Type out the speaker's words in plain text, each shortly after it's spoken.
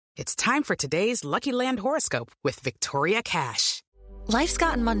It's time for today's Lucky Land horoscope with Victoria Cash. Life's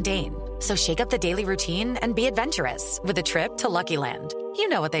gotten mundane, so shake up the daily routine and be adventurous with a trip to Lucky Land. You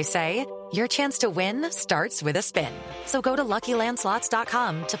know what they say, your chance to win starts with a spin. So go to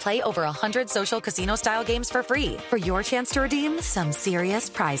LuckyLandSlots.com to play over 100 social casino-style games for free for your chance to redeem some serious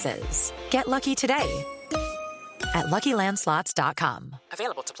prizes. Get lucky today at LuckyLandSlots.com.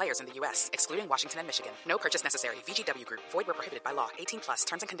 Available to players in the U.S., excluding Washington and Michigan. No purchase necessary. VGW Group. Void where prohibited by law. 18+.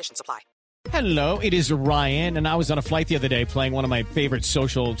 Terms and conditions apply. Hello, it is Ryan, and I was on a flight the other day playing one of my favorite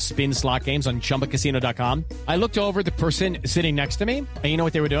social spin slot games on ChumbaCasino.com. I looked over at the person sitting next to me, and you know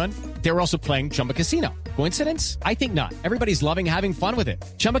what they were doing? They were also playing Chumba Casino. Coincidence? I think not. Everybody's loving having fun with it.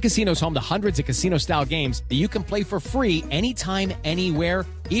 Chumba Casino is home to hundreds of casino-style games that you can play for free anytime, anywhere,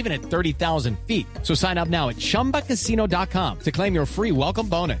 even at 30,000 feet. So sign up now at ChumbaCasino.com to claim your free welcome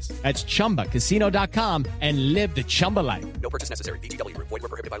bonus. That's ChumbaCasino.com and live the Chumba life. No purchase necessary. VGW Group. Void where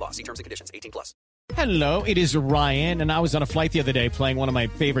prohibited by law. See terms and conditions. 18+. Hello, it is Ryan, and I was on a flight the other day playing one of my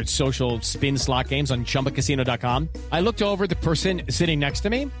favorite social spin slot games on ChumbaCasino.com. I looked over at the person sitting next to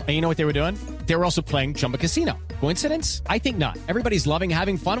me, and you know what they were doing? They were also playing Chumba Casino. Coincidence? I think not. Everybody's loving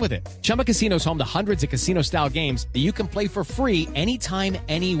having fun with it. Chumba Casino is home to hundreds of casino-style games that you can play for free anytime,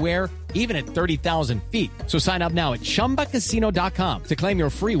 anywhere, even at 30,000 feet. So sign up now at ChumbaCasino.com to claim your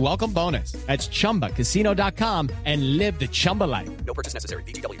free welcome bonus. That's ChumbaCasino.com and live the Chumba life. No purchase necessary.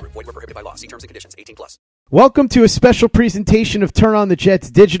 VGW Group. Void where prohibited by law. See terms and conditions. 18+. Welcome to a special presentation of Turn on the Jets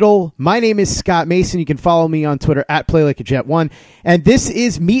Digital. My name is Scott Mason. You can follow me on Twitter at PlayLikeAJet1. And this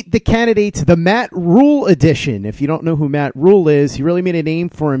is Meet the Candidates, the Matt Rhule edition. If you don't know who Matt Rhule is, he really made a name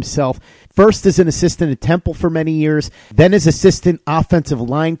for himself. First as an assistant at Temple for many years, then as assistant offensive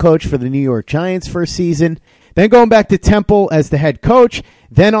line coach for the New York Giants for a season, then going back to Temple as the head coach,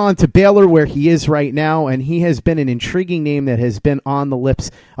 then on to Baylor where he is right now, and he has been an intriguing name that has been on the lips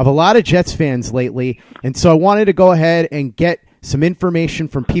of a lot of Jets fans lately. And so I wanted to go ahead and get some information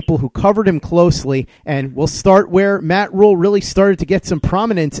from people who covered him closely, and we'll start where Matt Rhule really started to get some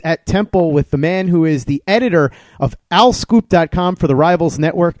prominence at Temple with the man who is the editor of AlScoop.com for the Rivals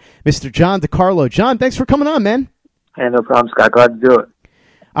Network, Mr. John DeCarlo. John, thanks for coming on, man. Hey, no problem, Scott. Glad to do it.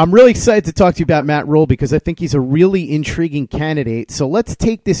 I'm really excited to talk to you about Matt Rhule because I think he's a really intriguing candidate. So let's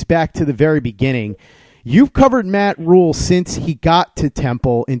take this back to the very beginning. You've covered Matt Rhule since he got to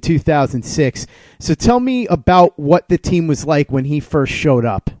Temple in 2006. So tell me about what the team was like when he first showed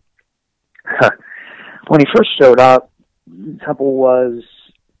up. When he first showed up, Temple was,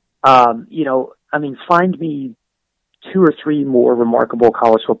 find me 2 or 3 more remarkable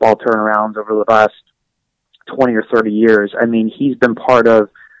college football turnarounds over the last 20 or 30 years. I mean, he's been part of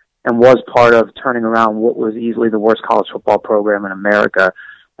and was part of turning around what was easily the worst college football program in America.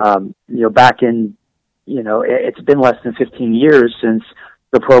 It's been less than 15 years since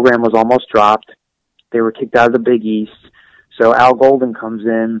the program was almost dropped. They were kicked out of the Big East. So Al Golden comes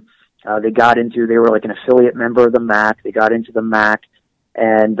in. They were like an affiliate member of the MAC. They got into the MAC,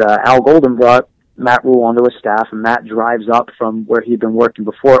 and Al Golden brought Matt Rhule onto his staff, and Matt drives up from where he'd been working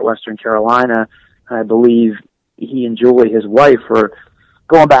before at Western Carolina. I believe he and Julie, his wife, were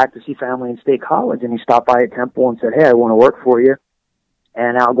going back to see family in State College, and he stopped by at Temple and said, "Hey, I want to work for you."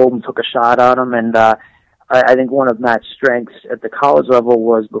 And Al Golden took a shot at him, and I think one of Matt's strengths at the college level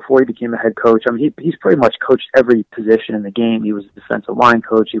was before he became a head coach. I mean, he's pretty much coached every position in the game. He was a defensive line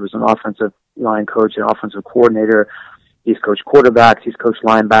coach. He was an offensive line coach, an offensive coordinator. He's coached quarterbacks. He's coached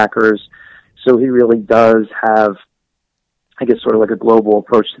linebackers. So he really does have, I guess, sort of like a global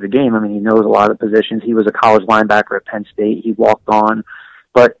approach to the game. I mean, he knows a lot of positions. He was a college linebacker at Penn State. He walked on.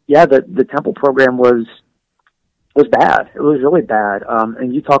 But, yeah, the Temple program was bad. It was really bad.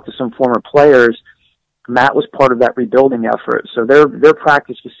 And you talk to some former players, Matt was part of that rebuilding effort. So their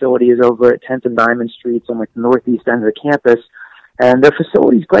practice facility is over at 10th and Diamond Streets on like the northeast end of the campus, and their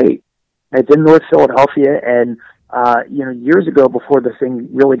facility's great. It's in North Philadelphia, and years ago before the thing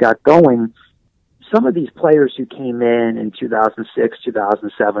really got going, some of these players who came in 2006,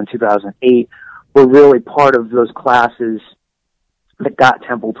 2007, 2008 were really part of those classes that got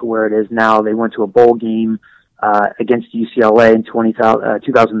Temple to where it is now. They went to a bowl game against UCLA in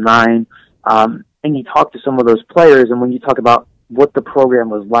 2009. And you talk to some of those players, and when you talk about what the program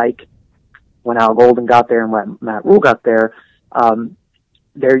was like when Al Golden got there and when Matt Rhule got there,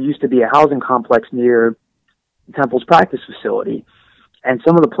 there used to be a housing complex near Temple's practice facility. And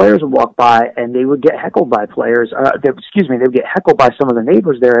some of the players would walk by, and they would get heckled by they would get heckled by some of the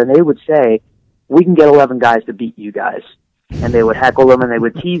neighbors there, and they would say, "We can get 11 guys to beat you guys." And they would heckle them, and they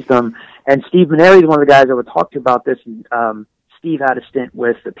would tease them. And Steve Maneri is one of the guys I would talk to about this. Steve had a stint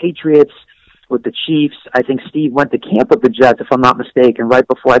with the Patriots, with the Chiefs. I think Steve went to camp with the Jets, if I'm not mistaken, right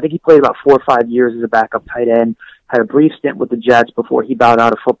before. I think he played about 4 or 5 years as a backup tight end, had a brief stint with the Jets before he bowed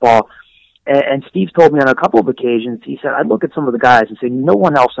out of football. And Steve told me on a couple of occasions, he said, I'd look at some of the guys and say, no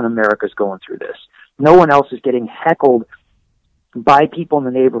one else in America is going through this. No one else is getting heckled by people in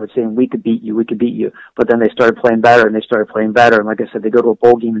the neighborhood saying, we could beat you, we could beat you. But then they started playing better, and they started playing better. And like I said, they go to a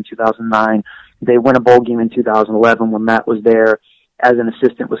bowl game in 2009. They win a bowl game in 2011 when Matt was there as an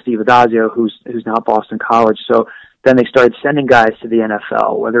assistant with Steve Adazio, who's now at Boston College. So then they started sending guys to the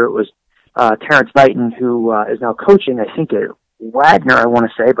NFL, whether it was Terrence Knighton, who is now coaching, I think, at Wagner, I want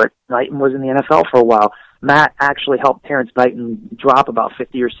to say, but Knighton was in the NFL for a while. Matt actually helped Terrence Knighton drop about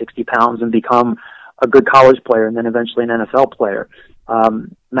 50 or 60 pounds and become a good college player and then eventually an NFL player.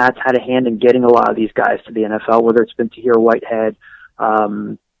 Matt's had a hand in getting a lot of these guys to the NFL, whether it's been Tahir Whitehead.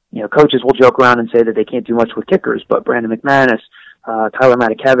 Coaches will joke around and say that they can't do much with kickers, but Brandon McManus, Tyler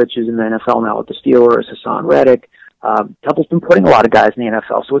Matakevich is in the NFL now with the Steelers, Hassan Reddick. Temple's been putting a lot of guys in the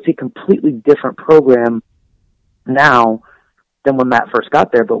NFL, so it's a completely different program now than when Matt first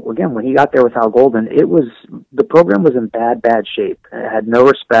got there. But again, when he got there with Al Golden, the program was in bad shape. It had no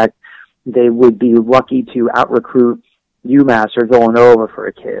respect. They would be lucky to out-recruit UMass or Villanova for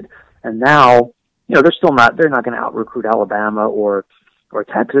a kid. And now, they're not going to out-recruit Alabama or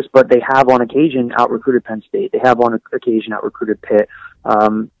Texas, but they have on occasion out-recruited Penn State. They have on occasion out-recruited Pitt.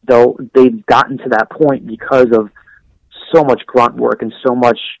 Though they've gotten to that point because of so much grunt work and so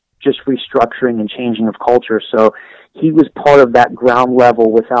much just restructuring and changing of culture. So he was part of that ground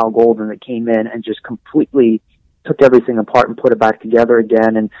level with Al Golden that came in and just completely took everything apart and put it back together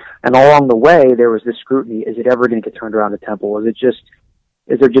again. And along the way, there was this scrutiny. Is it ever going to get turned around at Temple? Is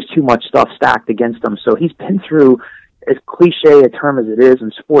there just too much stuff stacked against him? So he's been through, as cliche a term as it is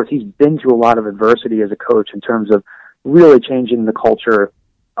in sports, he's been through a lot of adversity as a coach in terms of really changing the culture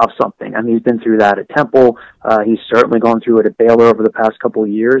of something. I mean, he's been through that at Temple. He's certainly gone through it at Baylor over the past couple of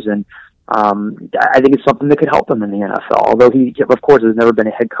years. And I think it's something that could help him in the NFL. Although he, of course, has never been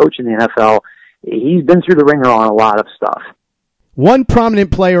a head coach in the NFL, he's been through the ringer on a lot of stuff. One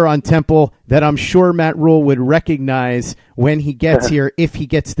prominent player on Temple that I'm sure Matt Rhule would recognize when he gets here, if he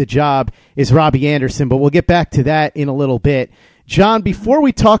gets the job, is Robbie Anderson. But we'll get back to that in a little bit. John, before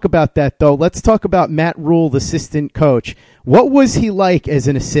we talk about that, though, let's talk about Matt Rhule, the assistant coach. What was he like as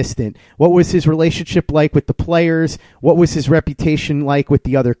an assistant? What was his relationship like with the players? What was his reputation like with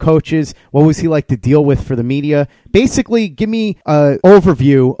the other coaches? What was he like to deal with for the media? Basically, give me an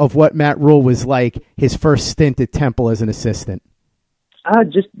overview of what Matt Rhule was like his first stint at Temple as an assistant.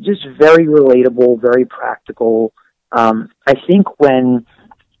 Just very relatable, very practical. I think when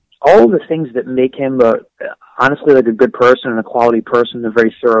all of the things that make him honestly like a good person and a quality person, a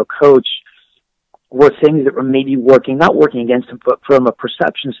very thorough coach, were things that were maybe not working against him, but from a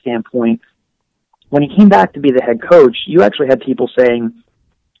perception standpoint, when he came back to be the head coach, you actually had people saying,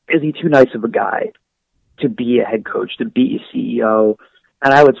 is he too nice of a guy to be a head coach, to be a CEO?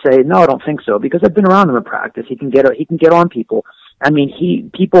 And I would say, no, I don't think so, because I've been around him in practice. He can get on people. I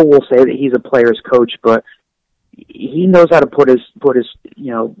mean, people will say that he's a player's coach, but he knows how to put his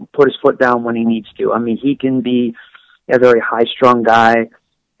foot down when he needs to. I mean, he can be a very high-strung guy,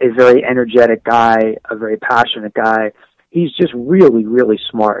 a very energetic guy, a very passionate guy. He's just really, really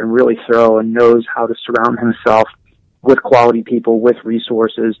smart and really thorough and knows how to surround himself with quality people, with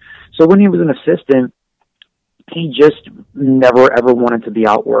resources. So when he was an assistant, he just never, ever wanted to be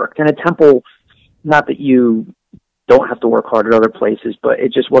outworked. And at Temple, not that you don't have to work hard at other places, but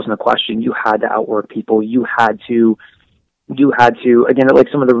it just wasn't a question. You had to outwork people. You had to, again, like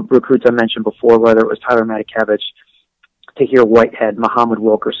some of the recruits I mentioned before, whether it was Tyler Matakevich, Tahir Whitehead, Muhammad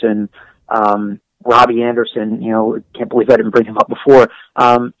Wilkerson, Robbie Anderson, can't believe I didn't bring him up before.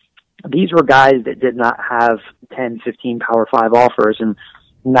 These were guys that did not have 10, 15 Power 5 offers, and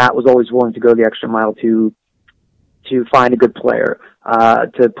Matt was always willing to go the extra mile to find a good player,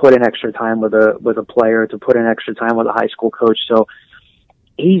 to put in extra time with a player, to put in extra time with a high school coach. So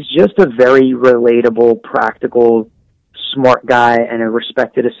he's just a very relatable, practical, smart guy and a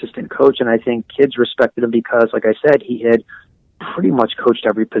respected assistant coach. And I think kids respected him because, like I said, he had pretty much coached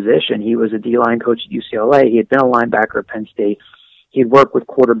every position. He was a D-line coach at UCLA. He had been a linebacker at Penn State. He'd worked with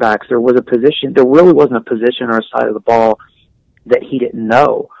quarterbacks. There really wasn't a position or a side of the ball that he didn't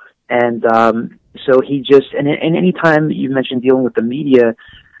know. And so he just, and any time you mentioned dealing with the media,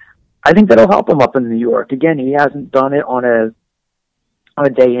 I think that'll help him up in New York. Again, he hasn't done it on a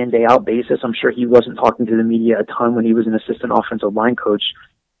day in, day out basis. I'm sure he wasn't talking to the media a ton when he was an assistant offensive line coach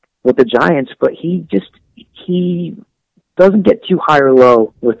with the Giants, but he doesn't get too high or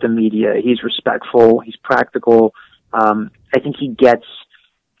low with the media. He's respectful. He's practical. I think he gets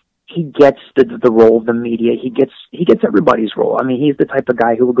he gets the role of the media. He gets everybody's role. I mean, he's the type of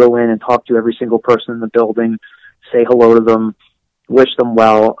guy who will go in and talk to every single person in the building, say hello to them, wish them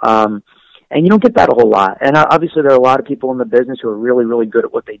well. And you don't get that a whole lot. And obviously there are a lot of people in the business who are really, really good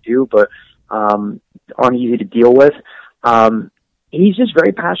at what they do, but aren't easy to deal with. He's just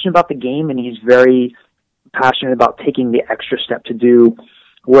very passionate about the game, and he's very passionate about taking the extra step to do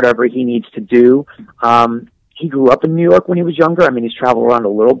whatever he needs to do. He grew up in New York when he was younger. I mean, he's traveled around a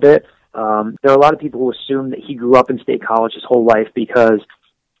little bit. There are a lot of people who assume that he grew up in State College his whole life because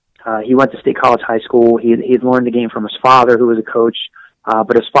he went to State College High School. He had learned the game from his father, who was a coach.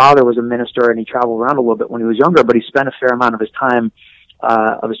 But his father was a minister, and he traveled around a little bit when he was younger, but he spent a fair amount of his time,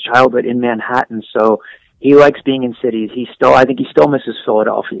 of his childhood in Manhattan. So he likes being in cities. I think he still misses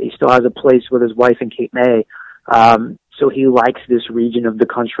Philadelphia. He still has a place with his wife and Cape May. So he likes this region of the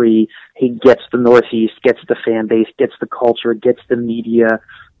country. He gets the Northeast, gets the fan base, gets the culture, gets the media.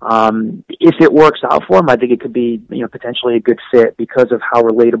 If it works out for him, I think it could be, potentially a good fit because of how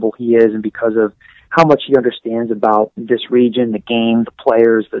relatable he is and because of how much he understands about this region, the game, the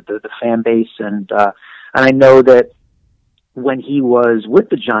players, the fan base. And I know that when he was with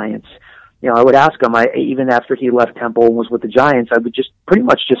the Giants, I would ask him, even after he left Temple and was with the Giants, I would just pretty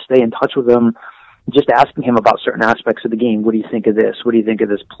much just stay in touch with him, just asking him about certain aspects of the game. What do you think of this? What do you think of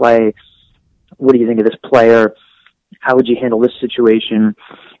this play? What do you think of this player? How would you handle this situation?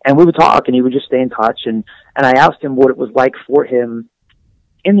 And we would talk, and he would just stay in touch. And I asked him what it was like for him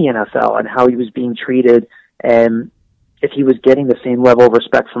in the NFL and how he was being treated, and if he was getting the same level of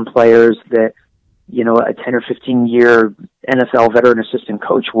respect from players that, a 10 or 15 year NFL veteran assistant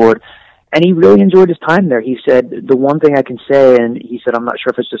coach would. And he really enjoyed his time there. He said, the one thing I can say, and he said, I'm not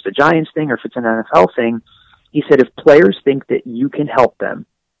sure if it's just a Giants thing or if it's an NFL thing. He said, if players think that you can help them,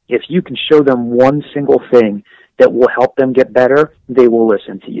 if you can show them one single thing that will help them get better, they will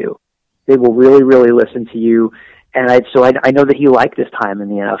listen to you. They will really, really listen to you. And I know that he liked his time in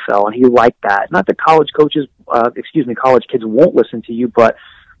the NFL, and he liked that. Not that college kids won't listen to you, but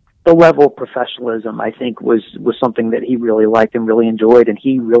the level of professionalism, I think, was something that he really liked and really enjoyed, and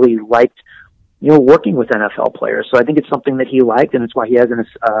he really liked, working with NFL players. So I think it's something that he liked, and it's why he has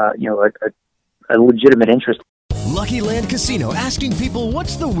a legitimate interest. Lucky Land Casino, asking people,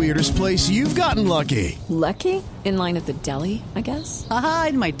 what's the weirdest place you've gotten lucky? Lucky? In line at the deli, I guess? Aha,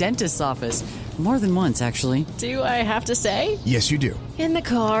 in my dentist's office. More than once, actually. Do I have to say? Yes, you do. In the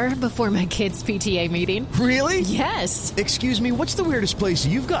car before my kids' PTA meeting. Really? Yes. Excuse me, what's the weirdest place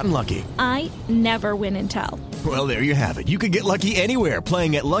you've gotten lucky? I never win and tell. Well, there you have it. You can get lucky anywhere,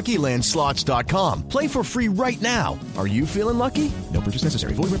 playing at LuckyLandSlots.com. Play for free right now. Are you feeling lucky? No purchase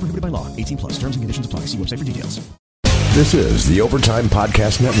necessary. Void where prohibited by law. 18+. Terms and conditions apply. See website for details. This is the Overtime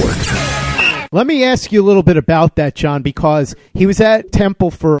Podcast Network. Let me ask you a little bit about that, John, because he was at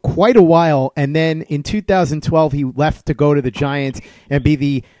Temple for quite a while, and then in 2012 he left to go to the Giants and be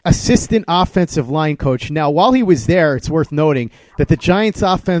the assistant offensive line coach. Now, while he was there, it's worth noting that the Giants'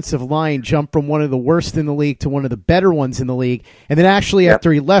 offensive line jumped from one of the worst in the league to one of the better ones in the league, and then actually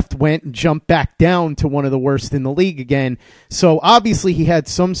after he left went and jumped back down to one of the worst in the league again. So obviously he had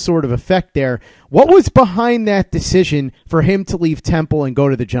some sort of effect there. What was behind that decision for him to leave Temple and go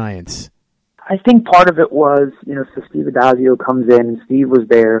to the Giants? I think part of it was, so Steve Addazio comes in, and Steve was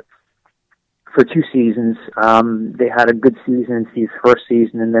there for 2 seasons. They had a good season in Steve's first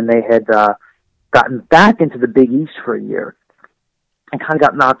season, and then they had gotten back into the Big East for a year and kind of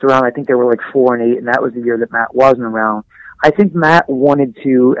got knocked around. I think they were like 4-8, and that was the year that Matt wasn't around. I think Matt wanted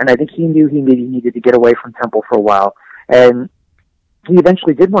to, and I think he knew he maybe needed to get away from Temple for a while, and he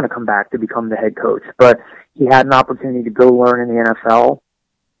eventually did want to come back to become the head coach, but he had an opportunity to go learn in the NFL.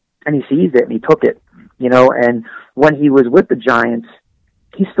 And he seized it, and he took it, and when he was with the Giants,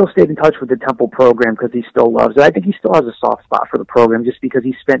 he still stayed in touch with the Temple program because he still loves it. I think he still has a soft spot for the program just because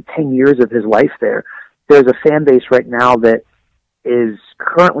he spent 10 years of his life there. There's a fan base right now that is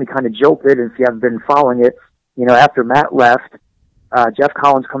currently kind of jilted, and if you haven't been following it, after Matt left, Jeff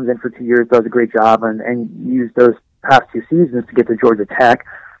Collins comes in for 2 years, does a great job, and used those past 2 seasons to get to Georgia Tech.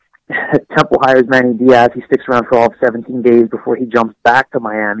 Temple hires Manny Diaz. He sticks around for all of 17 days before he jumps back to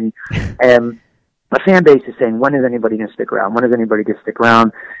Miami. And the fan base is saying, when is anybody going to stick around? When is anybody going to stick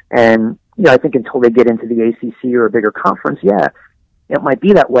around? And, I think until they get into the ACC or a bigger conference, it might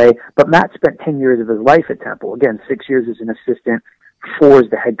be that way. But Matt spent 10 years of his life at Temple. Again, 6 years as an assistant, 4 as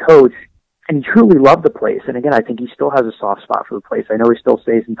the head coach. And he truly loved the place. And again, I think he still has a soft spot for the place. I know he still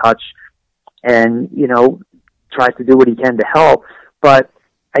stays in touch and, tries to do what he can to help. But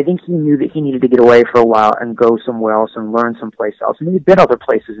I think he knew that he needed to get away for a while and go somewhere else and learn someplace else. And he'd been other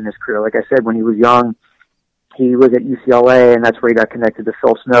places in his career. Like I said, when he was young, he was at UCLA, and that's where he got connected to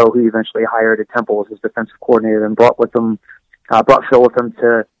Phil Snow, who he eventually hired at Temple as his defensive coordinator, and brought Phil with him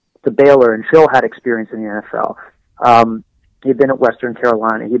to Baylor. And Phil had experience in the NFL. He'd been at Western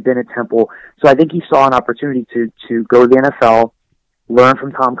Carolina. He'd been at Temple. So I think he saw an opportunity to go to the NFL, learn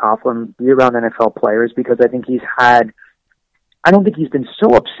from Tom Coughlin, be around NFL players, because I think I don't think he's been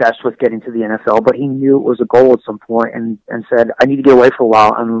so obsessed with getting to the NFL, but he knew it was a goal at some point and said, I need to get away for a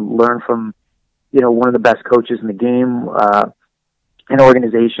while and learn from, one of the best coaches in the game, an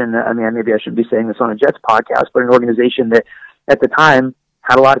organization. I mean, maybe I shouldn't be saying this on a Jets podcast, but an organization that at the time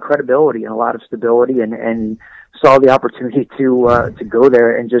had a lot of credibility and a lot of stability and saw the opportunity to go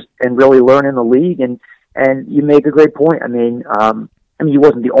there and really learn in the league. And you make a great point. I mean, he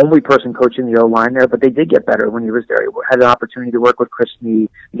wasn't the only person coaching the O-line there, but they did get better when he was there. He had an opportunity to work with Chris Snead,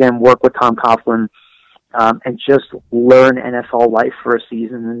 again, work with Tom Coughlin, and just learn NFL life for a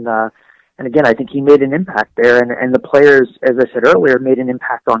season. And again, I think he made an impact there. And the players, as I said earlier, made an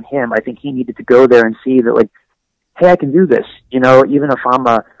impact on him. I think he needed to go there and see that, hey, I can do this. Even if I'm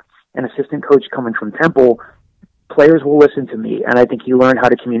an assistant coach coming from Temple, players will listen to me. And I think he learned how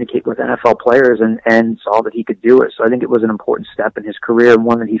to communicate with NFL players and saw that he could do it. So I think it was an important step in his career and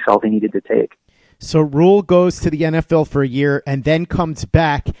one that he felt he needed to take. So Rule goes to the NFL for a year and then comes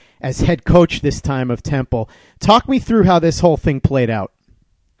back as head coach this time of Temple. Talk me through how this whole thing played out.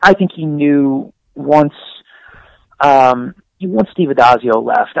 I think he knew once Steve Addazio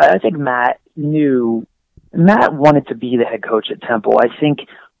left, I think Matt wanted to be the head coach at Temple. I think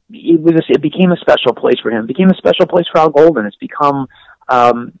it became a special place for him. It became a special place for Al Golden. It's become,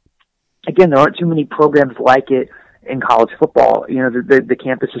 again, there aren't too many programs like it in college football. The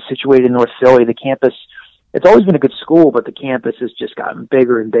campus is situated in North Philly. The campus, it's always been a good school, but the campus has just gotten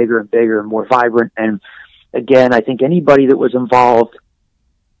bigger and bigger and bigger and more vibrant. And again, I think anybody that was involved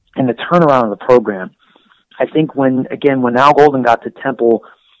in the turnaround of the program, I think when Al Golden got to Temple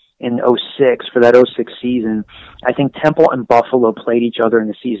in 2006 for that 2006 season, I think Temple and Buffalo played each other in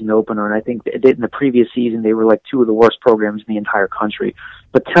the season opener, and I think in the previous season they were like two of the worst programs in the entire country.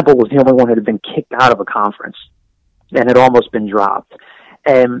 But Temple was the only one that had been kicked out of a conference and had almost been dropped.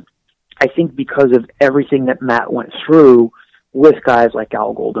 And I think because of everything that Matt went through with guys like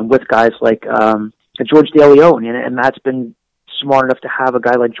Al Golden, with guys like George DeLeon, and Matt's been smart enough to have a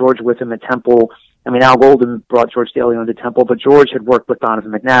guy like George with him at Temple. I mean, Al Golden brought George DeLeon to Temple, but George had worked with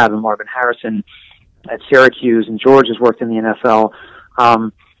Donovan McNabb and Marvin Harrison at Syracuse, and George has worked in the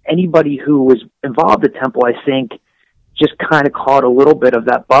NFL. Anybody who was involved at Temple, I think, just kind of caught a little bit of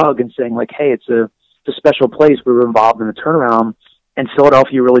that bug and saying, hey, it's a special place. We were involved in the turnaround, and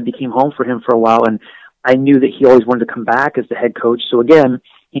Philadelphia really became home for him for a while, and I knew that he always wanted to come back as the head coach. So again,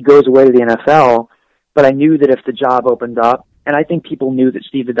 he goes away to the NFL, but I knew that if the job opened up, and I think people knew that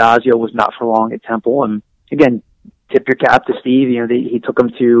Steve Addazio was not for long at Temple. And again, tip your cap to Steve. He took them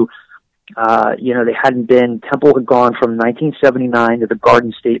to, they hadn't been, Temple had gone from 1979 to the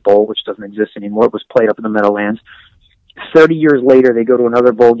Garden State Bowl, which doesn't exist anymore. It was played up in the Meadowlands. 30 years later, they go to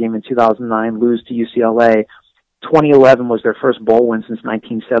another bowl game in 2009, lose to UCLA. 2011 was their first bowl win since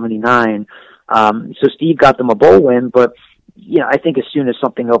 1979. So Steve got them a bowl win, but I think as soon as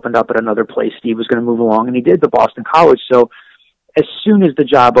something opened up at another place, Steve was going to move along, and he did, the Boston College. So as soon as the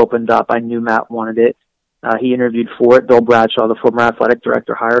job opened up, I knew Matt wanted it. He interviewed for it. Bill Bradshaw, the former athletic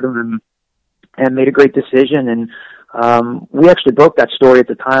director, hired him and made a great decision. And we actually broke that story at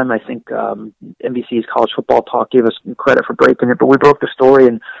the time. I think NBC's College Football Talk gave us credit for breaking it, but we broke the story,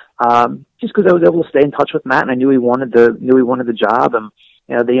 and just because I was able to stay in touch with Matt, and I knew he wanted the job,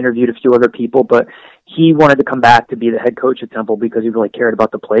 and they interviewed a few other people, but he wanted to come back to be the head coach at Temple because he really cared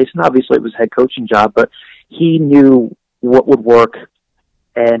about the place. And obviously it was a head coaching job, but he knew what would work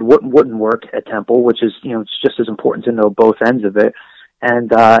and what wouldn't work at Temple, which is, it's just as important to know both ends of it.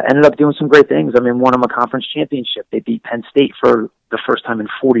 And ended up doing some great things. I mean, won them a conference championship. They beat Penn State for the first time in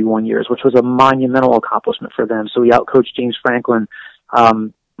 41 years, which was a monumental accomplishment for them. So he outcoached James Franklin.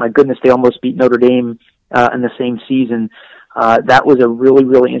 My goodness, they almost beat Notre Dame in the same season. That was a really,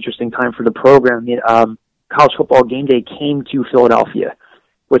 really interesting time for the program. College Football Game Day came to Philadelphia,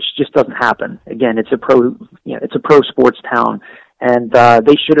 which just doesn't happen. Again, it's a pro sports town, and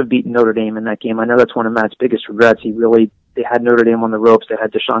they should have beaten Notre Dame in that game. I know that's one of Matt's biggest regrets. They had Notre Dame on the ropes. They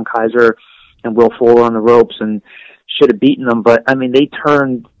had Deshaun Kaiser and Will Fuller on the ropes, and should have beaten them. But I mean, they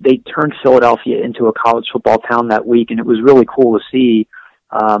turned Philadelphia into a college football town that week, and it was really cool to see.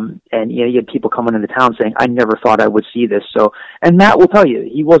 And you had people coming into town saying, I never thought I would see this. So, and Matt will tell you,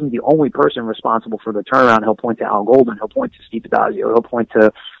 he wasn't the only person responsible for the turnaround. He'll point to Al Golden. He'll point to Steve Addazio. He'll point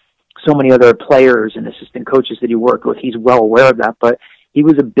to so many other players and assistant coaches that he worked with. He's well aware of that, but he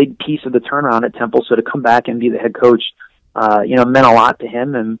was a big piece of the turnaround at Temple. So to come back and be the head coach, meant a lot to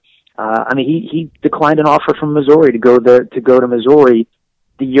him. And he declined an offer from Missouri to go to Missouri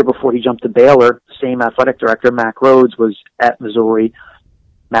the year before he jumped to Baylor. Same athletic director, Mack Rhodes, was at Missouri.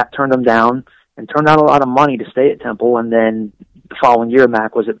 Matt turned him down and turned down a lot of money to stay at Temple. And then the following year,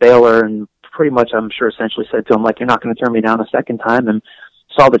 Mack was at Baylor and pretty much, I'm sure, essentially said to him, like, you're not going to turn me down a second time, and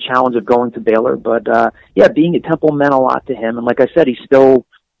saw the challenge of going to Baylor. But, being at Temple meant a lot to him. And like I said, he still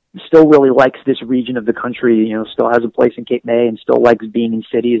really likes this region of the country, still has a place in Cape May and still likes being in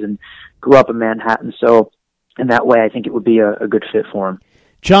cities and grew up in Manhattan. So in that way, I think it would be a good fit for him.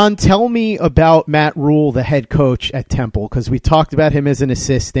 John, tell me about Matt Rhule, the head coach at Temple, because we talked about him as an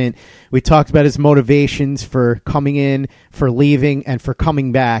assistant. We talked about his motivations for coming in, for leaving, and for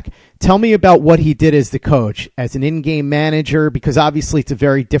coming back. Tell me about what he did as the coach, as an in-game manager, because obviously it's a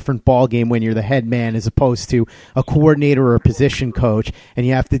very different ballgame when you're the head man as opposed to a coordinator or a position coach, and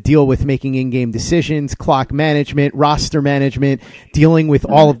you have to deal with making in-game decisions, clock management, roster management, dealing with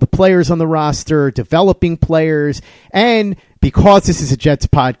all of the players on the roster, developing players, and because this is a Jets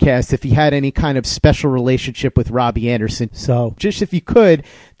podcast, if he had any kind of special relationship with Robbie Anderson. So just if you could,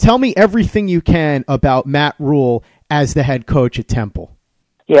 tell me everything you can about Matt Rhule as the head coach at Temple.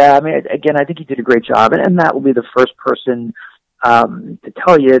 Yeah, again, I think he did a great job. And Matt will be the first person to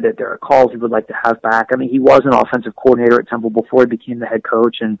tell you that there are calls he would like to have back. He was an offensive coordinator at Temple before he became the head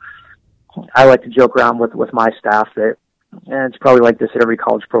coach. And I like to joke around with my staff that, and it's probably like this at every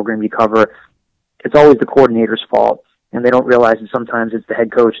college program you cover, it's always the coordinator's fault. And they don't realize that sometimes it's the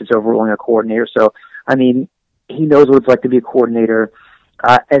head coach that's overruling a coordinator. So, he knows what it's like to be a coordinator.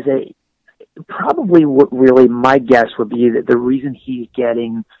 Probably what really my guess would be that the reason he's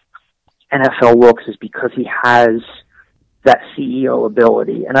getting NFL looks is because he has that CEO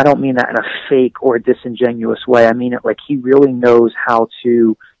ability. And I don't mean that in a fake or a disingenuous way. I mean it like he really knows how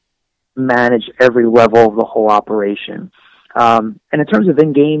to manage every level of the whole operation. And in terms of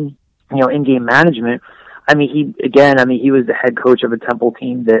in-game management, he was the head coach of a Temple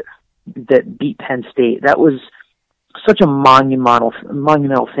team that beat Penn State. That was such a monumental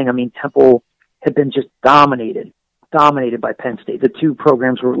thing. Temple had been just dominated by Penn State. The two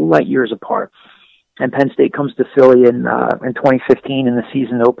programs were light years apart. And Penn State comes to Philly in 2015 in the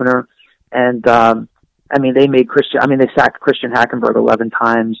season opener. And, they made they sacked Christian Hackenberg 11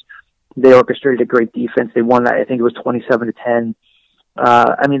 times. They orchestrated a great defense. They won that. I think it was 27-10.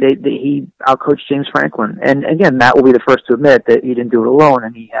 He outcoached James Franklin. And again, Matt will be the first to admit that he didn't do it alone,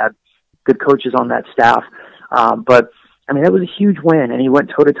 and he had good coaches on that staff. But that was a huge win, and he went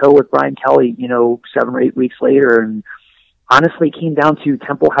toe-to-toe with Brian Kelly, 7 or 8 weeks later. And honestly, it came down to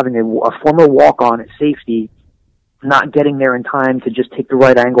Temple having a former walk-on at safety, not getting there in time to just take the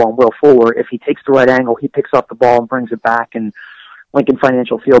right angle on Will Fuller. If he takes the right angle, he picks up the ball and brings it back, and Lincoln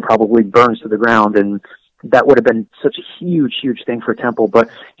Financial Field probably burns to the ground. And that would have been such a huge, huge thing for Temple. But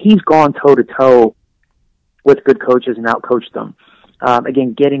he's gone toe-to-toe with good coaches and outcoached them.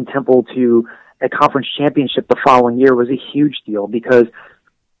 Again, getting Temple to a conference championship the following year was a huge deal because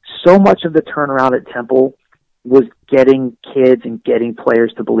so much of the turnaround at Temple was getting kids and getting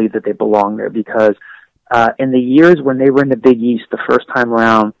players to believe that they belong there. Because in the years when they were in the Big East the first time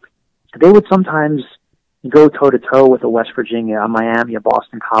around, they would sometimes go toe-to-toe with a West Virginia, a Miami, a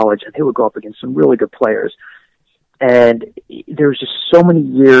Boston College, and they would go up against some really good players. And there was just so many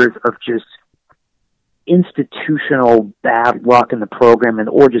years of just institutional bad luck in the program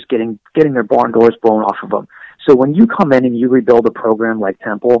or just getting their barn doors blown off of them. So when you come in and you rebuild a program like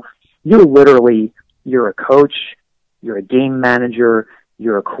Temple, you're a coach, you're a game manager,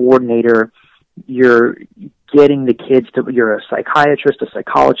 you're a coordinator, you're getting the kids you're a psychiatrist, a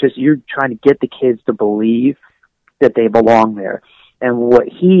psychologist, you're trying to get the kids to believe that they belong there. And what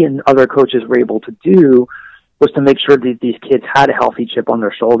he and other coaches were able to do was to make sure that these kids had a healthy chip on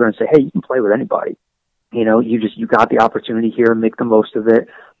their shoulder and say, hey, you can play with anybody. You got the opportunity here and make the most of it.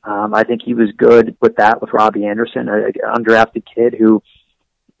 I think he was good with that with Robbie Anderson, an undrafted kid who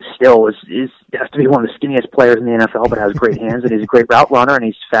still has to be one of the skinniest players in the NFL, but has great hands and he's a great route runner and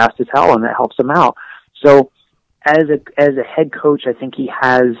he's fast as hell, and that helps him out. So as a head coach, I think he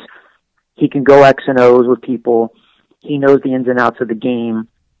can go X and O's with people. He knows the ins and outs of the game,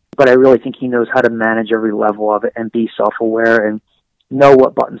 but I really think he knows how to manage every level of it and be self-aware and know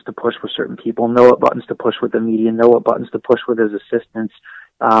what buttons to push with certain people, know what buttons to push with the media, know what buttons to push with his assistants.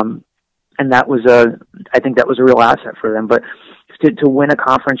 And I think that was a real asset for them. But to win a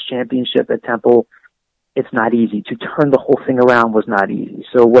conference championship at Temple, it's not easy. To turn the whole thing around was not easy.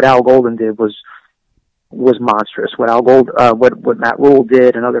 So what Al Golden did was monstrous. What Matt Rhule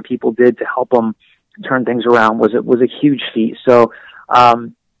did and other people did to help him turn things around was a huge feat. So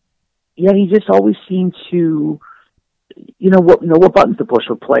He just always seemed to, what buttons to push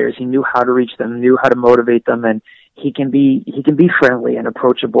with players. He knew how to reach them, knew how to motivate them, and he can be friendly and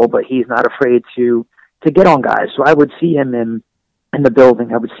approachable, but he's not afraid to get on guys. So I would see him in the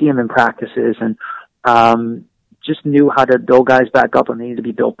building. I would see him in practices, and just knew how to build guys back up when they need to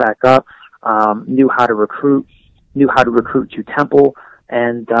be built back up. Knew how to recruit to Temple,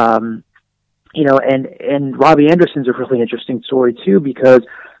 and and Robbie Anderson's a really interesting story too, because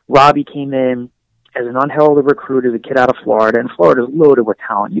Robbie came in as an unheralded recruit, as a kid out of Florida, and Florida's loaded with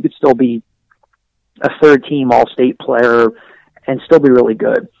talent. You could still be a third-team All-State player and still be really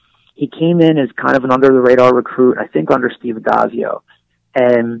good. He came in as kind of an under-the-radar recruit, I think under Steve Addazio.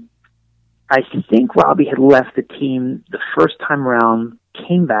 And I think Robbie had left the team the first time around,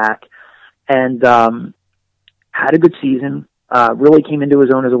 came back, and had a good season, really came into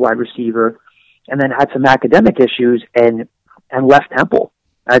his own as a wide receiver, and then had some academic issues and left Temple.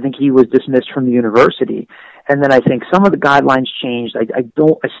 I think he was dismissed from the university. And then I think some of the guidelines changed. I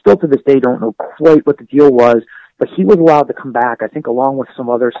still to this day don't know quite what the deal was, but he was allowed to come back, I think, along with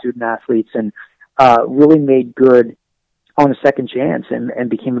some other student athletes, and really made good on a second chance and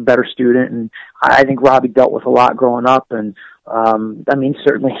became a better student. And I think Robbie dealt with a lot growing up. And,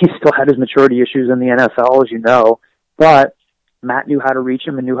 certainly he still had his maturity issues in the NFL, as you know, but Matt knew how to reach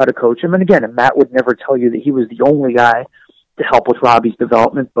him and knew how to coach him. And again, Matt would never tell you that he was the only guy to help with Robbie's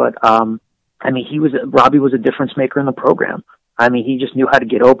development, but Robbie was a difference maker in the program. He just knew how to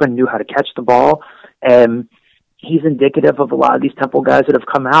get open, knew how to catch the ball, and he's indicative of a lot of these Temple guys that have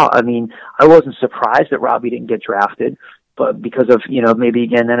come out. I wasn't surprised that Robbie didn't get drafted, but because of, maybe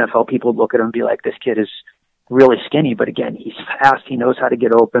again, NFL people look at him and be like, this kid is really skinny, but again, he's fast, he knows how to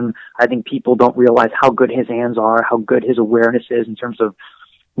get open. I think people don't realize how good his hands are, how good his awareness is in terms of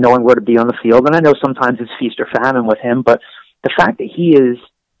knowing where to be on the field. And I know sometimes it's feast or famine with him, but the fact that he is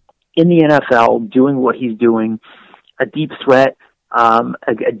in the NFL doing what he's doing, a deep threat, a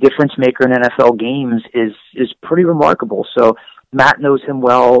difference maker in NFL games is pretty remarkable. So Matt knows him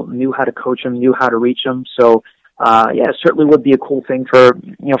well, knew how to coach him, knew how to reach him. So it certainly would be a cool thing for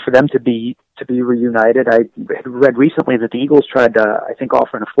them to be reunited. I had read recently that the Eagles tried to, I think,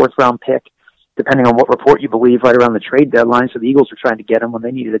 offering a 4th round pick, depending on what report you believe, right around the trade deadline. So the Eagles were trying to get him when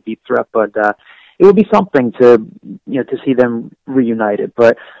they needed a deep threat, but it would be something to see them reunited.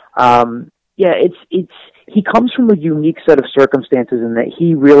 But he comes from a unique set of circumstances in that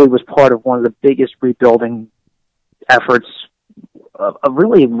he really was part of one of the biggest rebuilding efforts of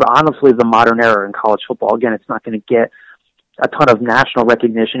really, honestly, the modern era in college football. Again, it's not going to get a ton of national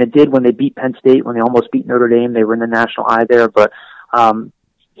recognition. It did when they beat Penn State, when they almost beat Notre Dame. They were in the national eye there, but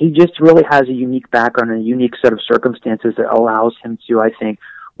he just really has a unique background and a unique set of circumstances that allows him to, I think,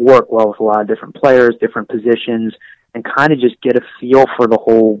 work well with a lot of different players, different positions, and kind of just get a feel for the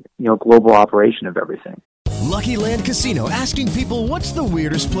whole, global operation of everything. Lucky Land Casino, asking people, what's the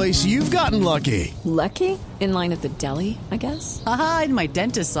weirdest place you've gotten lucky? Lucky? In line at the deli, I guess? Aha, in my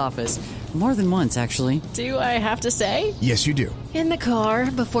dentist's office. More than once, actually. Do I have to say? Yes, you do. In the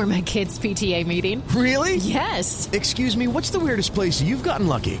car before my kids' PTA meeting. Really? Yes. Excuse me, what's the weirdest place you've gotten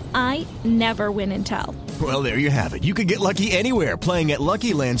lucky? I never win and tell. Well, there you have it. You can get lucky anywhere, playing at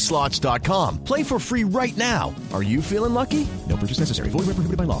LuckyLandSlots.com. Play for free right now. Are you feeling lucky? No purchase necessary. Void where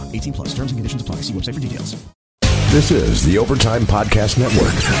prohibited by law. 18 plus. Terms and conditions apply. See website for details. This is the Overtime Podcast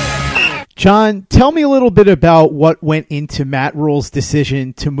Network. John, tell me a little bit about what went into Matt Rhule's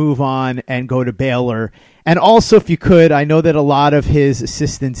decision to move on and go to Baylor. And also, if you could, I know that a lot of his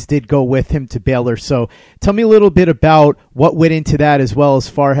assistants did go with him to Baylor. So tell me a little bit about what went into that, as well as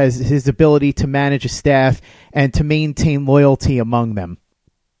far as his ability to manage a staff and to maintain loyalty among them.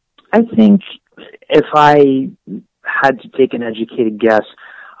 I think if I had to take an educated guess,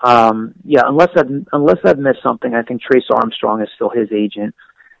 unless I've missed something, I think Trace Armstrong is still his agent.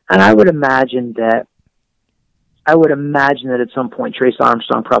 And I would imagine that at some point Trace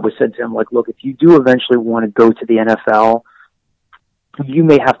Armstrong probably said to him, like, look, if you do eventually want to go to the NFL, you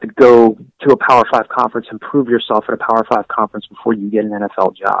may have to go to a Power 5 conference and prove yourself at a Power 5 conference before you get an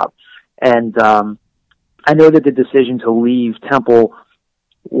NFL job. And I know that the decision to leave Temple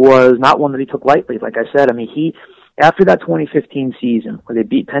was not one that he took lightly. Like I said, he after that 2015 season where they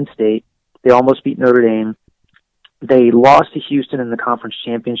beat Penn State, they almost beat Notre Dame, they lost to Houston in the conference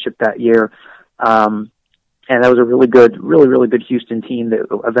championship that year. And that was a really good Houston team that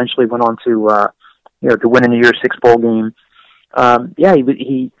eventually went on to win a New Year's Six bowl game.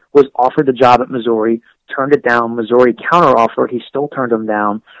 He was offered the job at Missouri, turned it down. Missouri counteroffered. He still turned him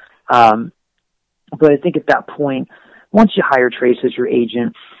down. But I think at that point, once you hire Trace as your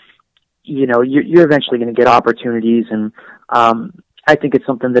agent, you're eventually going to get opportunities. And I think it's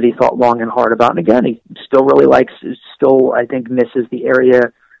something that he thought long and hard about. And again, he still really I think misses the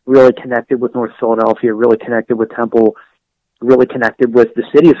area, really connected with North Philadelphia, really connected with Temple, really connected with the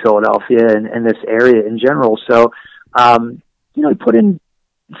city of Philadelphia and this area in general. So, he put in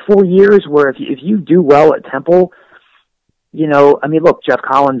 4 years where if you do well at Temple, look, Jeff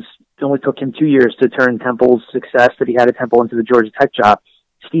Collins only took him 2 years to turn Temple's success that he had at Temple into the Georgia Tech job.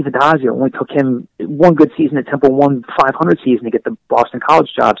 Steve Addazio only took him one good season at Temple, one 500 season to get the Boston College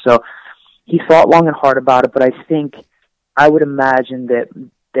job. So he thought long and hard about it, but I would imagine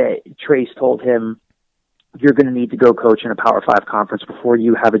that Trace told him, you're going to need to go coach in a Power 5 conference before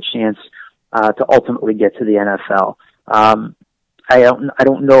you have a chance to ultimately get to the NFL. I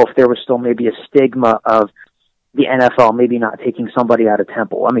don't know if there was still maybe a stigma of the NFL maybe not taking somebody out of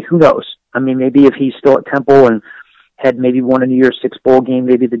Temple. I mean, who knows? I mean, maybe if he's still at Temple and had maybe won a New Year's Six bowl game,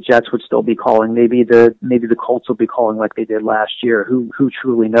 maybe the Jets would still be calling. Maybe the Colts will be calling like they did last year. Who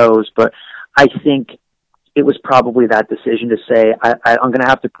truly knows? But I think it was probably that decision to say, I'm going to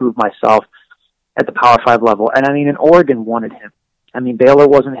have to prove myself at the Power 5 level. And and Oregon wanted him. Baylor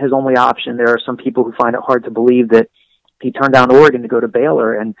wasn't his only option. There are some people who find it hard to believe that he turned down Oregon to go to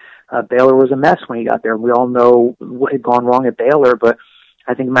Baylor, and Baylor was a mess when he got there. We all know what had gone wrong at Baylor, but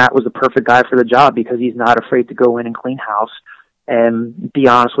I think Matt was the perfect guy for the job because he's not afraid to go in and clean house and be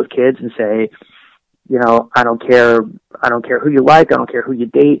honest with kids and say, I don't care who you like, I don't care who you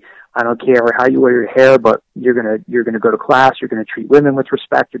date, I don't care how you wear your hair, but you're gonna go to class, you're gonna treat women with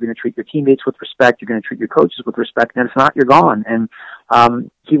respect, you're gonna treat your teammates with respect, you're gonna treat your coaches with respect, and if not, you're gone. And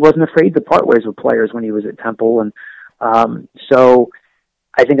he wasn't afraid to part ways with players when he was at Temple, and so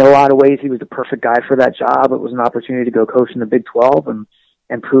I think in a lot of ways he was the perfect guy for that job. It was an opportunity to go coach in the Big 12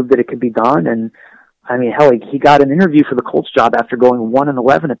 and prove that it could be done. And he got an interview for the Colts job after going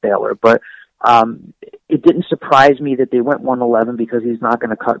 1-11 at Baylor, but it didn't surprise me that they went 1-11 because he's not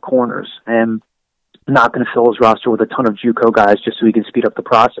going to cut corners and not going to fill his roster with a ton of JUCO guys just so he can speed up the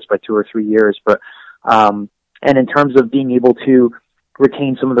process by 2 or 3 years. But and in terms of being able to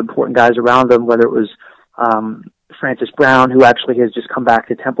retain some of the important guys around him, whether it was Francis Brown, who actually has just come back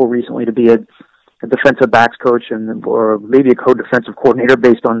to Temple recently to be a defensive backs coach or maybe a co-defensive coordinator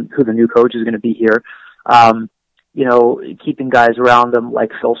based on who the new coach is going to be here. Keeping guys around them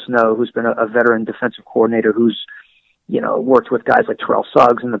like Phil Snow, who's been a veteran defensive coordinator who's, worked with guys like Terrell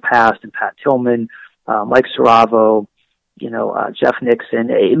Suggs in the past and Pat Tillman, Mike Saravo, Jeff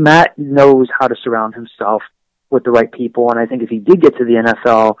Nixon. Matt knows how to surround himself with the right people. And I think if he did get to the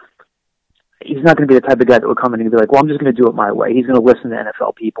NFL, he's not going to be the type of guy that would come in and be like, well, I'm just going to do it my way. He's going to listen to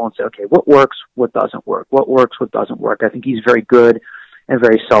NFL people and say, okay, what works, what doesn't work, what works, what doesn't work. I think he's very good and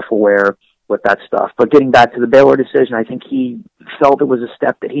very self-aware with that stuff. But getting back to the Baylor decision, I think he felt it was a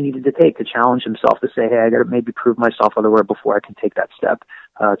step that he needed to take to challenge himself to say, hey, I got to maybe prove myself otherwhere before I can take that step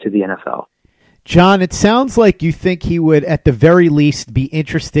to the NFL. John, it sounds like you think he would, at the very least, be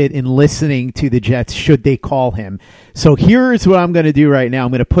interested in listening to the Jets should they call him. So here's what I'm going to do right now. I'm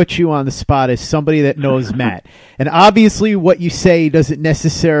going to put you on the spot as somebody that knows Matt. And obviously what you say doesn't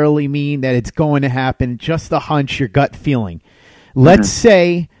necessarily mean that it's going to happen, just a hunch, your gut feeling. Let's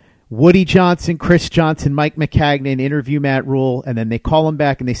say Woody Johnson, Chris Johnson, Mike McCagnon interview Matt Rule, and then they call him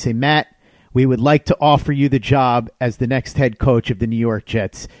back and they say, Matt, we would like to offer you the job as the next head coach of the New York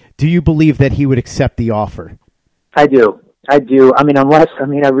Jets. Do you believe that he would accept the offer? I do. I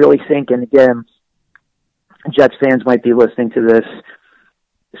really think, and again, Jets fans might be listening to this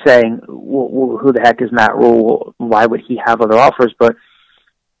saying, well, who the heck is Matt Rule? Why would he have other offers? But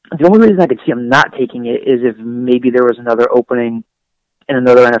the only reason I could see him not taking it is if maybe there was another opening in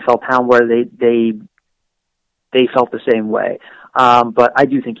another NFL town where they felt the same way. But I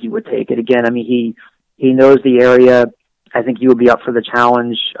do think he would take it. Again, he knows the area. I think he would be up for the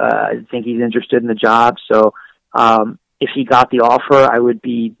challenge. I think he's interested in the job. So if he got the offer, I'd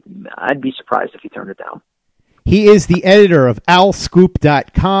be surprised if he turned it down. He is the editor of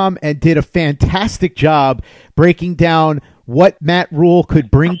AlScoop.com and did a fantastic job breaking down what Matt Rule could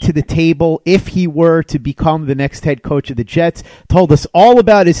bring to the table if he were to become the next head coach of the Jets. Told us all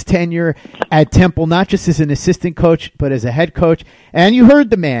about his tenure at Temple, not just as an assistant coach, but as a head coach. And you heard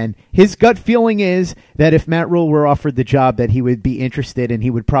the man. His gut feeling is that if Matt Rule were offered the job, that he would be interested and he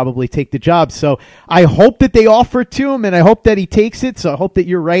would probably take the job. So I hope that they offer it to him, and I hope that he takes it. So I hope that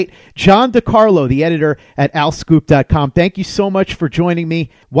you're right. John DeCarlo, the editor at AlScoop.com, thank you so much for joining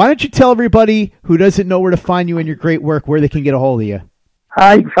me. Why don't you tell everybody who doesn't know where to find you and your great work, where they can get a hold of you?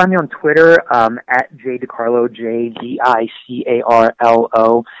 You can find me on Twitter at JDicarlo,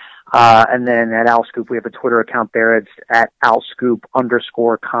 JDICARLO. And then at AlScoop, we have a Twitter account there. It's at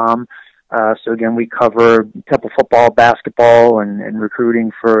AlScoop_com. So again, we cover Temple football, basketball, and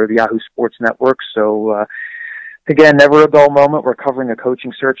recruiting for the Yahoo Sports Network. So, again, never a dull moment. We're covering a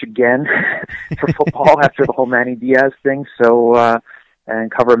coaching search again for football after the whole Manny Diaz thing. So,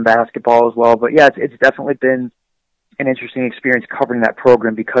 and covering basketball as well. But yeah, it's definitely been an interesting experience covering that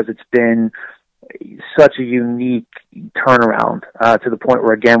program because it's been such a unique turnaround to the point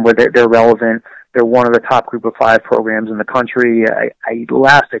where, again, where they're relevant. They're one of the top group of 5 programs in the country.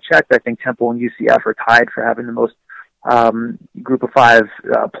 Last I checked, I think Temple and UCF are tied for having the most group of 5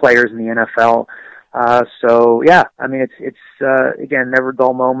 players in the NFL. So yeah, I mean, it's again, never a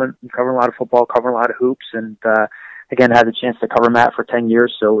dull moment. I'm covering a lot of football, covering a lot of hoops, and again, had the chance to cover Matt for 10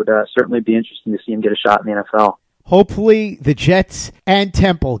 years. So it would certainly be interesting to see him get a shot in the NFL. Hopefully the Jets and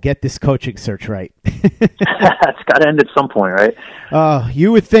Temple get this coaching search right. It's got to end at some point, right?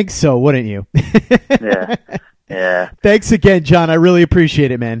 You would think so, wouldn't you? Yeah. Thanks again, John. I really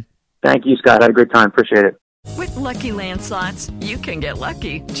appreciate it, man. Thank you, Scott. Had a great time. Appreciate it. With Lucky Land Slots, you can get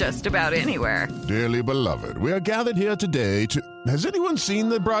lucky just about anywhere. Dearly beloved, we are gathered here today to... Has anyone seen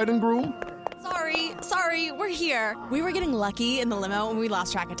the bride and groom? Sorry, we're here. We were getting lucky in the limo and we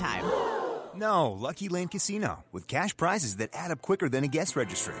lost track of time. No, Lucky Land Casino, with cash prizes that add up quicker than a guest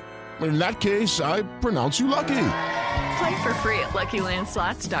registry. In that case, I pronounce you lucky. Play for free at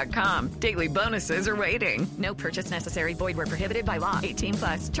LuckyLandSlots.com. Daily bonuses are waiting. No purchase necessary. Void where prohibited by law.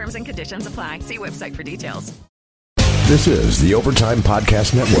 18+. Terms and conditions apply. See website for details. This is the Overtime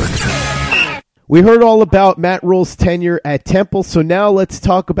Podcast Network. We heard all about Matt Rhule's tenure at Temple, so now let's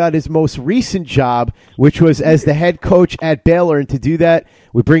talk about his most recent job, which was as the head coach at Baylor. And to do that,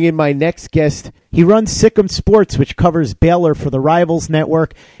 we bring in my next guest. He runs Sikkim Sports, which covers Baylor for the Rivals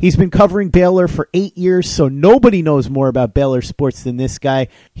Network. He's been covering Baylor for 8 years, so nobody knows more about Baylor sports than this guy.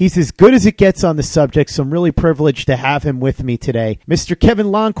 He's as good as it gets on the subject, so I'm really privileged to have him with me today. Mr. Kevin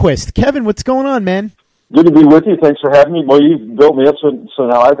Lonnquist. Kevin, what's going on, man? Good to be with you. Thanks for having me. Well, you've built me up, so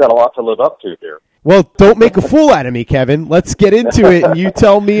now I've got a lot to live up to here. Well, don't make a fool out of me, Kevin. Let's get into it, and you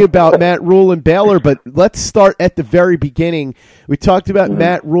tell me about Matt Rhule and Baylor, but let's start at the very beginning. We talked about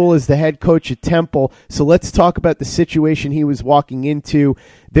Matt Rhule as the head coach at Temple, so let's talk about the situation he was walking into.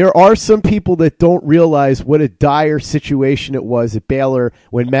 There are some people that don't realize what a dire situation it was at Baylor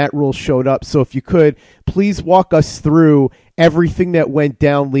when Matt Rhule showed up, so if you could, please walk us through everything that went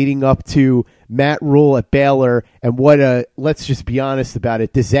down leading up to Matt Rhule at Baylor and what a, let's just be honest about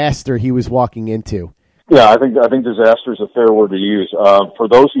it, disaster he was walking into. Yeah, I think disaster is a fair word to use. For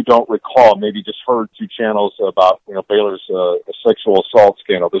those who don't recall, maybe just heard 2 channels about Baylor's sexual assault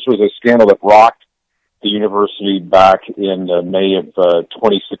scandal. This was a scandal that rocked the university back in May of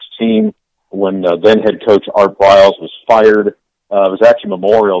 2016 when then head coach Art Briles was fired. It was actually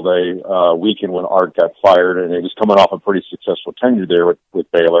Memorial Day weekend when Art got fired, and he was coming off a pretty successful tenure there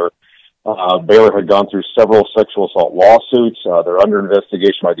with Baylor. Baylor had gone through several sexual assault lawsuits. They're under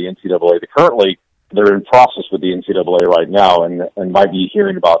investigation by the NCAA. They're in process with the NCAA right now, and might be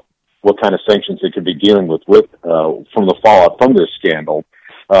hearing about what kind of sanctions they could be dealing with from the fallout from this scandal.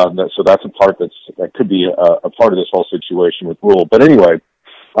 So that's a part that could be a part of this whole situation with Rhule. But anyway,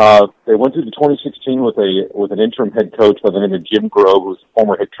 they went through the 2016 with an interim head coach by the name of Jim Grove, who was the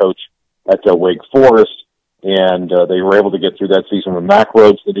former head coach at Wake Forest. And they were able to get through that season when Mack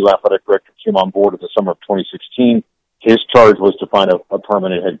Rhoades, the new athletic director, came on board in the summer of 2016. His charge was to find a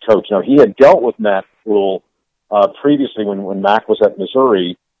permanent head coach. Now, he had dealt with Matt Rhule previously when Mack was at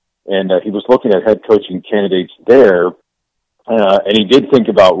Missouri, and he was looking at head coaching candidates there. And he did think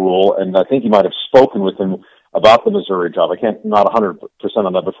about Rhule, and I think he might have spoken with him about the Missouri job. Not 100%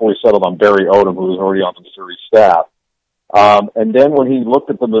 on that before he settled on Barry Odom, who was already on the Missouri staff. And then when he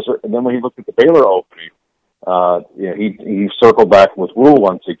looked at the Baylor opening, he circled back with Rhule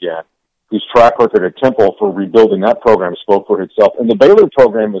once again, whose track record at Temple for rebuilding that program spoke for itself. And the Baylor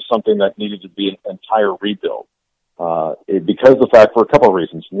program was something that needed to be an entire rebuild, because of the fact for a couple of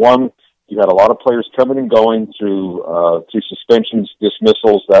reasons. One, you had a lot of players coming and going through suspensions,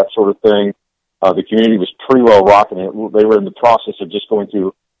 dismissals, that sort of thing. The community was pretty well rocking it. They were in the process of just going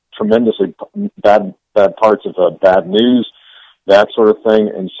through tremendously bad parts of bad news, that sort of thing.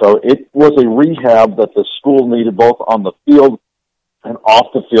 And so it was a rehab that the school needed both on the field and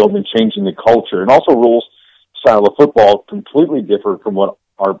off the field in changing the culture. And also Rhule's style of football completely differed from what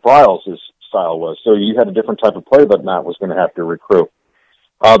Art Briles' style was. So you had a different type of player that Matt was going to have to recruit.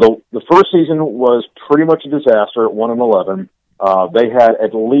 The first season was pretty much a disaster at 1-11. They had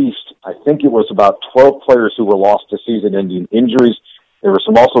at least, I think it was about 12 players who were lost to season-ending injuries. There were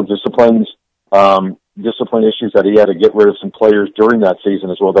some also discipline issues that he had to get rid of some players during that season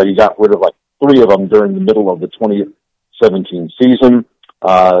as well, that he got rid of like 3 of them during the middle of the 2017 season.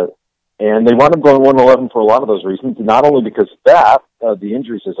 And they wound up going 1-11 for a lot of those reasons, not only because of that, the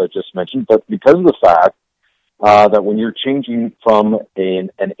injuries, as I just mentioned, but because of the fact that when you're changing from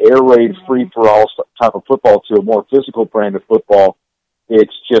an air raid, free-for-all type of football to a more physical brand of football,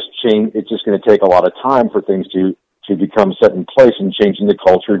 it's just going to take a lot of time for things to become set in place and changing the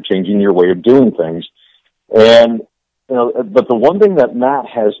culture, changing your way of doing things. And, but the one thing that Matt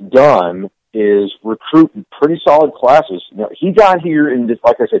has done is recruit pretty solid classes. He got here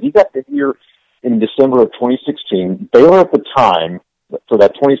like I said, he got here in December of 2016. Baylor at the time, for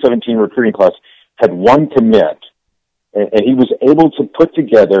that 2017 recruiting class, had one commit. And he was able to put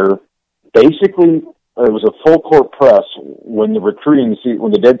together, basically, it was a full court press when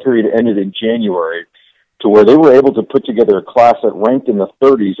the dead period ended in January, to where they were able to put together a class that ranked in the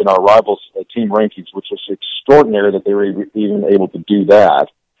 30s in our rivals' team rankings, which was extraordinary that they were even able to do that.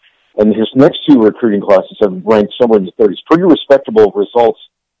 And his next two recruiting classes have ranked somewhere in the 30s. Pretty respectable results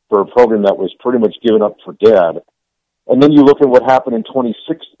for a program that was pretty much given up for dead. And then you look at what happened in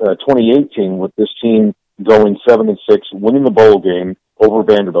 2018 with this team going 7-6, winning the bowl game over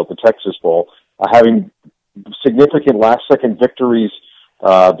Vanderbilt, the Texas Bowl, having significant last-second victories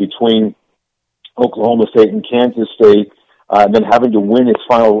between Oklahoma State and Kansas State, and then having to win its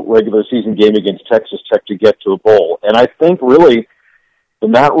final regular season game against Texas Tech to get to a bowl. And I think really the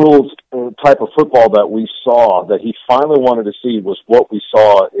Matt Rhule's type of football that we saw, that he finally wanted to see, was what we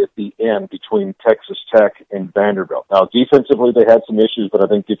saw at the end between Texas Tech and Vanderbilt. Now, defensively, they had some issues, but I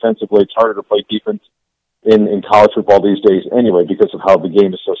think defensively it's harder to play defense in college football these days anyway because of how the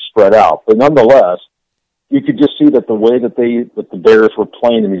game is so spread out. But nonetheless, you could just see that the way that the Bears were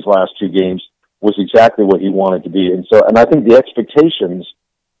playing in these last two games was exactly what he wanted to be. And I think the expectations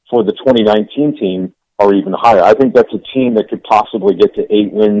for the 2019 team are even higher. I think that's a team that could possibly get to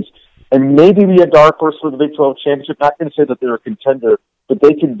 8 wins and maybe be a dark horse for the Big 12 championship. Not going to say that they're a contender, but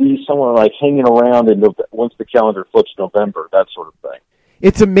they could be somewhere like hanging around once the calendar flips November, that sort of thing.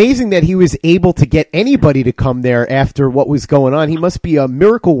 It's amazing that he was able to get anybody to come there after what was going on. He must be a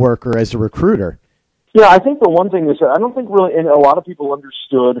miracle worker as a recruiter. Yeah, I think the one thing is that I don't think really a lot of people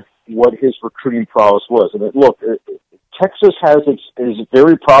understood what his recruiting prowess was. And Texas is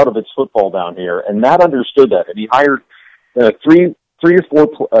very proud of its football down here, and Matt understood that. And he hired three or four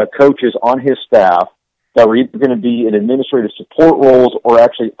coaches on his staff that were either going to be in administrative support roles or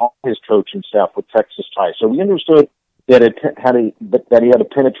actually on his coaching staff with Texas ties. So we understood that he had to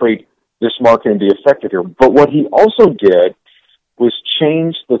penetrate this market and be effective here. But what he also did was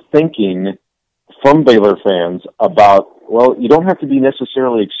change the thinking from Baylor fans about, well, you don't have to be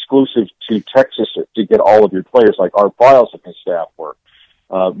necessarily exclusive to Texas to get all of your players like Art Biles and his staff were.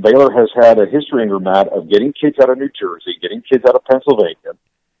 Baylor has had a history under Matt of getting kids out of New Jersey, getting kids out of Pennsylvania,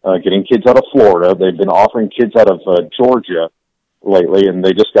 getting kids out of Florida. They've been offering kids out of Georgia lately, and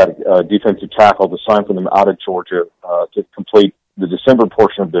they just got a defensive tackle to sign for them out of Georgia to complete the December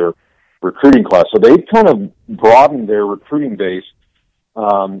portion of their recruiting class. So they've kind of broadened their recruiting base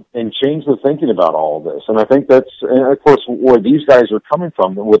and changed the thinking about all of this. And I think and of course, where these guys are coming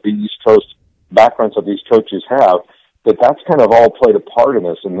from, with the East Coast backgrounds that these coaches have, that's kind of all played a part in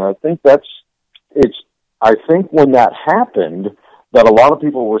this. And I think I think when that happened, that a lot of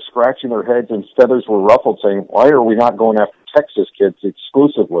people were scratching their heads and feathers were ruffled saying, why are we not going after Texas kids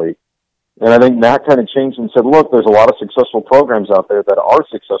exclusively? And I think Matt kind of changed and said, look, there's a lot of successful programs out there that are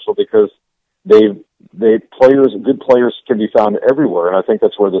successful because good players can be found everywhere. And I think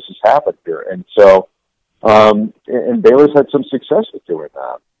that's where this has happened here. And so, and Baylor's had some success with doing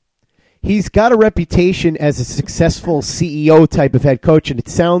that. He's got a reputation as a successful CEO type of head coach, and it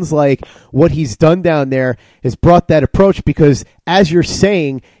sounds like what he's done down there has brought that approach because, as you're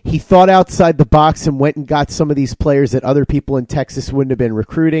saying, he thought outside the box and went and got some of these players that other people in Texas wouldn't have been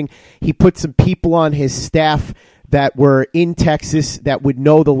recruiting. He put some people on his staff that were in Texas that would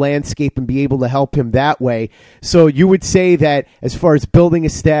know the landscape and be able to help him that way. So you would say that as far as building a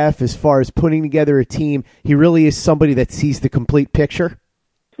staff, as far as putting together a team, he really is somebody that sees the complete picture?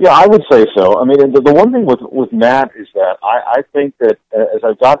 Yeah, I would say so. I mean, the one thing with Matt is that I think that as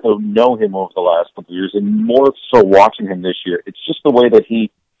I've gotten to know him over the last couple of years, and more so watching him this year, it's just the way that he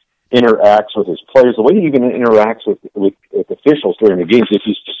interacts with his players, the way he even interacts with officials during the games, if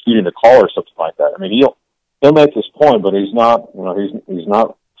he's disputing the call or something like that. I mean, he'll make this point, but he's not, he's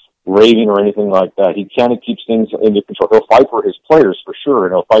not raving or anything like that. He kind of keeps things under control. He'll fight for his players for sure,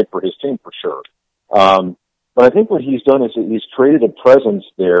 and he'll fight for his team for sure. But I think what he's done is he's created a presence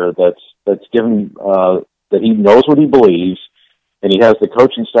there that's given that he knows what he believes, and he has the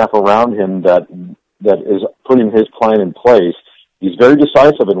coaching staff around him that is putting his plan in place. He's very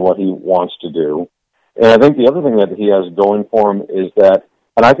decisive in what he wants to do. And I think the other thing that he has going for him is that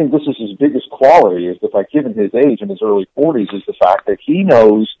And I think this is his biggest quality, is the fact, given his age in his early 40s, is the fact that he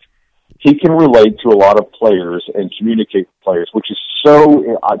knows he can relate to a lot of players and communicate with players, which is so,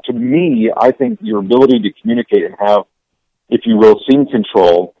 to me, I think your ability to communicate and have, if you will, scene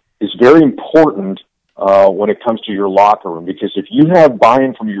control is very important when it comes to your locker room. Because if you have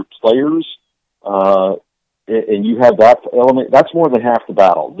buy-in from your players and you have that element, that's more than half the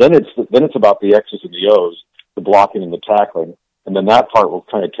battle. Then it's about the X's and the O's, the blocking and the tackling, and then that part will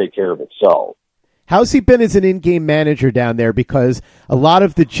kind of take care of itself. How's he been as an in-game manager down there? Because a lot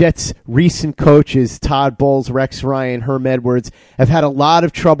of the Jets' recent coaches, Todd Bowles, Rex Ryan, Herm Edwards, have had a lot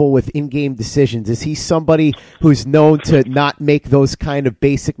of trouble with in-game decisions. Is he somebody who's known to not make those kind of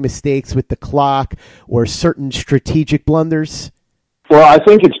basic mistakes with the clock or certain strategic blunders? Well, I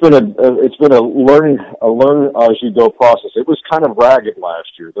think it's been a learn as you go process. It was kind of ragged last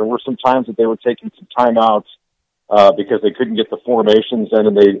year. There were some times that they were taking some timeouts because they couldn't get the formations in,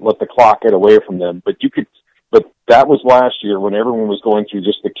 and they let the clock get away from them. But that was last year when everyone was going through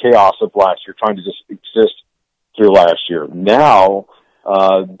just the chaos of last year, trying to just exist through last year. Now,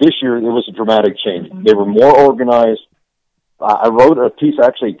 this year, it was a dramatic change. They were more organized. I wrote a piece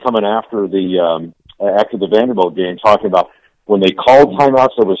actually coming after the Vanderbilt game, talking about when they called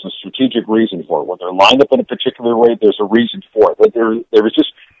timeouts, there was a strategic reason for it. When they're lined up in a particular way, there's a reason for it. But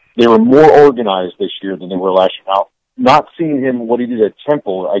they were more organized this year than they were last year. Now, not seeing him, what he did at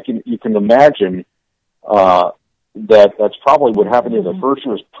Temple, you can imagine that's probably what happened in the first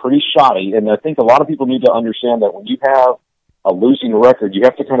year was pretty shoddy. And I think a lot of people need to understand that when you have a losing record, you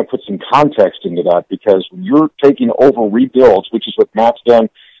have to kind of put some context into that, because when you're taking over rebuilds, which is what Matt's done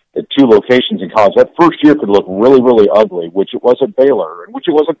at 2 locations in college, that first year could look really, really ugly, which it was at Baylor, and which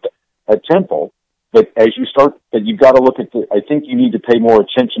it was at Temple. But as you start, that you've got to look at I think you need to pay more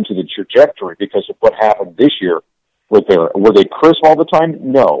attention to the trajectory because of what happened this year with were they crisp all the time?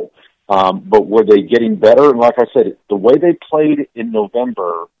 No. But were they getting better? And like I said, the way they played in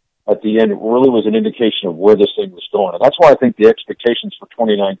November at the end really was an indication of where this thing was going. And that's why I think the expectations for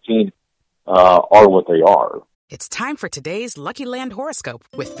 2019 are what they are. It's time for today's Lucky Land horoscope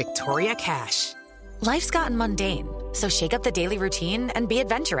with Victoria Cash. Life's gotten mundane, so shake up the daily routine and be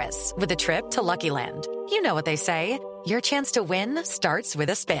adventurous with a trip to Lucky Land. You know what they say, your chance to win starts with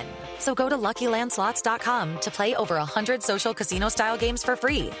a spin. So go to LuckyLandSlots.com to play over 100 social casino-style games for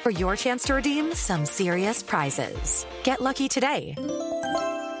free for your chance to redeem some serious prizes. Get lucky today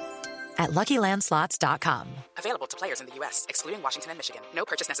at LuckyLandSlots.com. Available to players in the U.S., excluding Washington and Michigan. No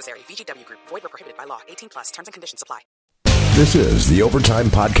purchase necessary. VGW Group. Void where prohibited by law. 18+. Terms and conditions apply. This is the Overtime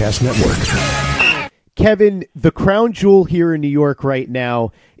Podcast Network. Kevin, the crown jewel here in New York right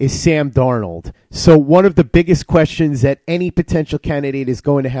now is Sam Darnold. So one of the biggest questions that any potential candidate is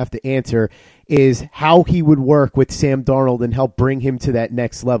going to have to answer is how he would work with Sam Darnold and help bring him to that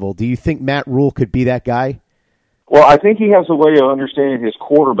next level. Do you think Matt Rule could be that guy? Well, I think he has a way of understanding his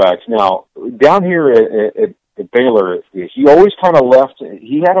quarterbacks. Now, down here at Baylor, he always kind of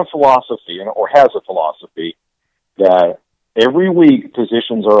he had a philosophy, or has a philosophy, that every week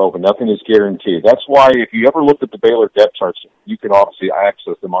positions are open. Nothing is guaranteed. That's why if you ever looked at the Baylor depth charts, you can obviously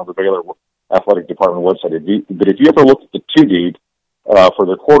access them on the Baylor Athletic Department website. But if you ever looked at the 2-deed for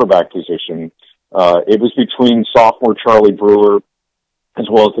their quarterback position, it was between sophomore Charlie Brewer as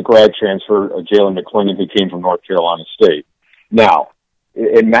well as the grad transfer Jalen McClendon, who came from North Carolina State. Now,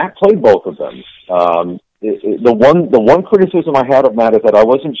 and Matt played both of them. The one criticism I had of Matt is that I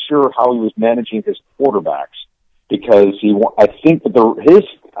wasn't sure how he was managing his quarterbacks, because I think that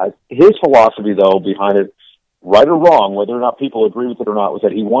his philosophy, though, behind it, right or wrong, whether or not people agree with it or not, was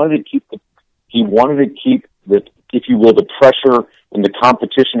that he wanted to keep the, if you will, the pressure and the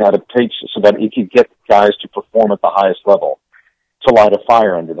competition at a pace so that he could get guys to perform at the highest level, to light a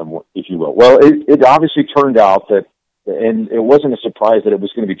fire under them, if you will. Well, it obviously turned out that, and it wasn't a surprise that it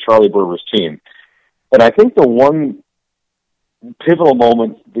was going to be Charlie Brewer's team. And I think the one pivotal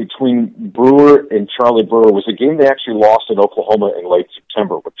moment between Brewer and Charlie Brewer was a game they actually lost in Oklahoma in late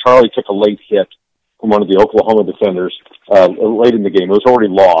September, but Charlie took a late hit from one of the Oklahoma defenders late in the game. It was already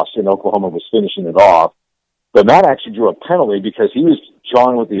lost, and Oklahoma was finishing it off. But Matt actually drew a penalty because he was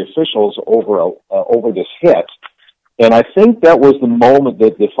jawing with the officials over this hit. And I think that was the moment, the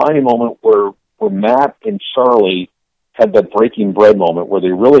defining moment where Matt and Charlie had that breaking bread moment where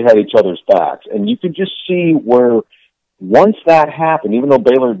they really had each other's backs. And you could just see where once that happened, even though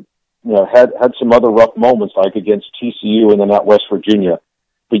Baylor had some other rough moments like against TCU and then at West Virginia,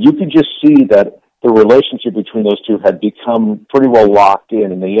 but you could just see that the relationship between those two had become pretty well locked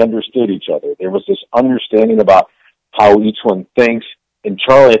in, and they understood each other. There was this understanding about how each one thinks. And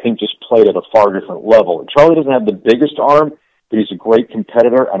Charlie, I think, just played at a far different level. And Charlie doesn't have the biggest arm, but he's a great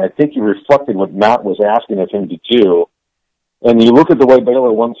competitor, and I think he reflected what Matt was asking of him to do. And you look at the way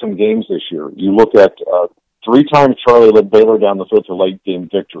Baylor won some games this year. You look at 3 times Charlie led Baylor down the field for late-game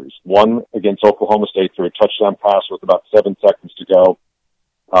victories. One against Oklahoma State through a touchdown pass with about 7 seconds to go.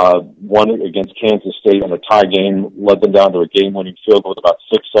 One against Kansas State in a tie game, led them down to a game-winning field goal with about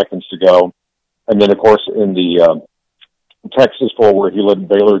 6 seconds to go. And then, of course, in the Texas Bowl, where he led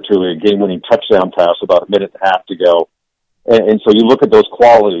Baylor to a game-winning touchdown pass about a minute and a half to go. And so you look at those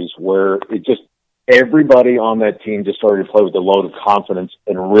qualities where it just everybody on that team just started to play with a load of confidence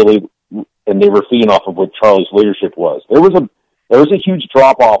and they were feeding off of what Charlie's leadership was. There was a huge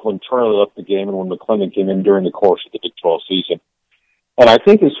drop-off when Charlie left the game and when McClendon came in during the course of the Big 12 season. And I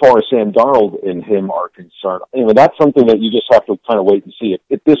think as far as Sam Darnold and him are concerned, that's something that you just have to kind of wait and see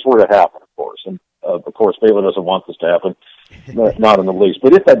if this were to happen, of course. And, of course, Baylor doesn't want this to happen, not in the least.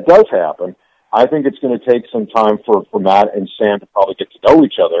 But if that does happen, I think it's going to take some time for Matt and Sam to probably get to know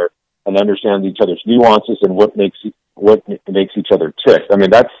each other and understand each other's nuances and what makes each other tick. I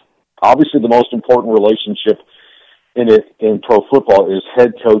mean, that's obviously the most important relationship in pro football is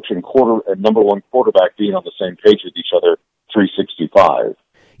head coach and number one quarterback being on the same page with each other 365.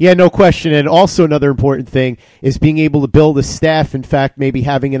 Yeah, no question. And also another important thing is being able to build a staff. In fact, maybe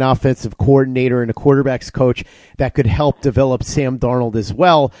having an offensive coordinator and a quarterback's coach that could help develop Sam Darnold as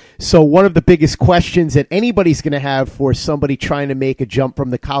well. So one of the biggest questions that anybody's going to have for somebody trying to make a jump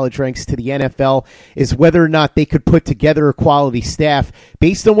from the college ranks to the NFL is whether or not they could put together a quality staff.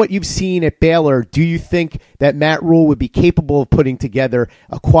 Based on what you've seen at Baylor, do you think that Matt Rhule would be capable of putting together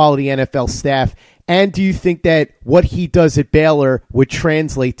a quality NFL staff? And do you think that what he does at Baylor would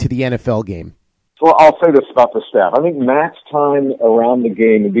translate to the NFL game? Well, I'll say this about the staff. I think Matt's time around the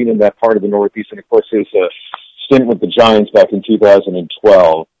game and being in that part of the Northeast, and of course his stint with the Giants back in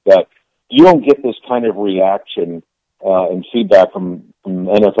 2012, that you don't get this kind of reaction and feedback from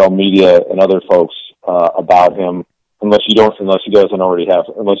NFL media and other folks about him unless he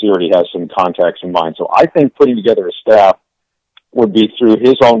already has some contacts in mind. So I think putting together a staff would be through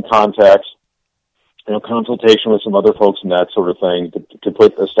his own contacts, consultation with some other folks and that sort of thing to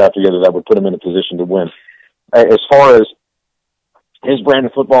put a staff together that would put him in a position to win. As far as his brand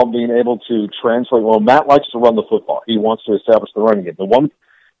of football being able to translate, well, Matt likes to run the football. He wants to establish the running game. The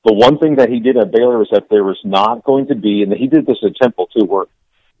one thing that he did at Baylor was that there was not going to be, and he did this at Temple too, where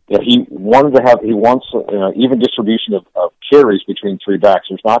he wants even distribution of carries between 3 backs.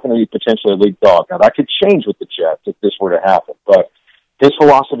 There's not going to be potentially a lead dog. Now that could change with the Jets if this were to happen, but his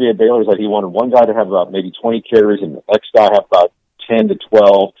philosophy at Baylor is that he wanted one guy to have about maybe 20 carries and the next guy have about 10 to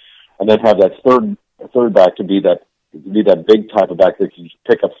 12, and then have that third back to be that big type of back that can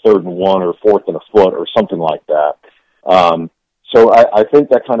pick up 3rd and 1 or 4th and a foot or something like that. So I think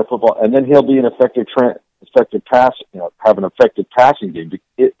that kind of football, and then he'll be an effective pass, have an effective passing game.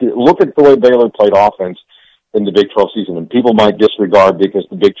 Look at the way Baylor played offense in the Big 12 season, and people might disregard because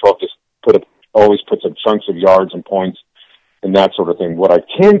the Big 12 just always puts up chunks of yards and points and that sort of thing. What I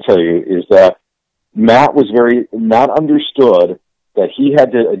can tell you is that Matt understood that he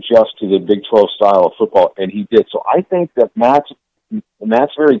had to adjust to the Big 12 style of football, and he did. So I think that Matt's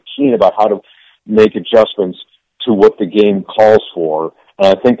very keen about how to make adjustments to what the game calls for, and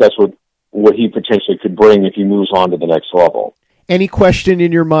I think that's what he potentially could bring if he moves on to the next level. Any question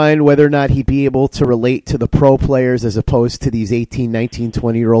in your mind whether or not he'd be able to relate to the pro players as opposed to these 18, 19,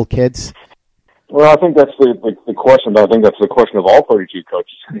 20-year-old kids? Well, I think that's the question, but I think that's the question of all 32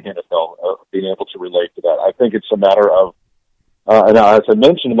 coaches in the NFL, being able to relate to that. I think it's a matter of, and as I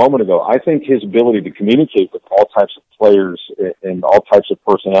mentioned a moment ago, I think his ability to communicate with all types of players and all types of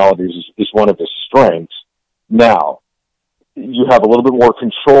personalities is one of his strengths. Now, you have a little bit more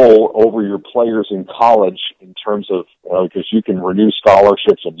control over your players in college in terms of, because you can renew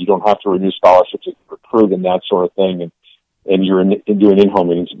scholarships and you don't have to renew scholarships to recruit and that sort of thing. And you're doing in-home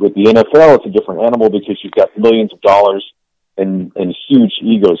meetings. With the NFL, it's a different animal because you've got millions of dollars and huge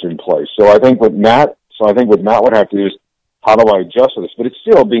egos in place. So I think what Matt would have to do is, how do I adjust to this? But it's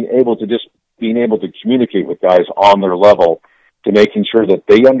still being able to communicate with guys on their level to making sure that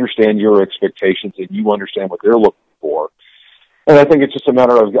they understand your expectations and you understand what they're looking for. And I think it's just a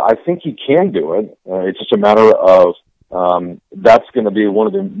matter of, I think he can do it. It's just a matter of, that's going to be one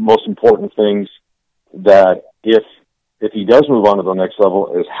of the most important things that if he does move on to the next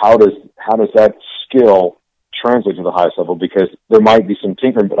level is how does that skill translate to the highest level? Because there might be some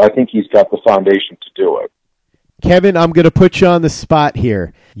tinkering, but I think he's got the foundation to do it. Kevin, I'm going to put you on the spot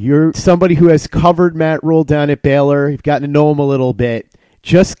here. You're somebody who has covered Matt Rhule down at Baylor. You've gotten to know him a little bit.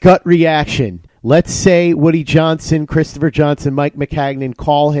 Just gut reaction. Let's say Woody Johnson, Christopher Johnson, Mike Maccagnan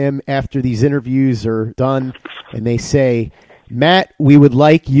call him after these interviews are done, and they say, Matt, we would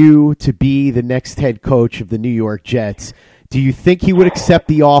like you to be the next head coach of the New York Jets. Do you think he would accept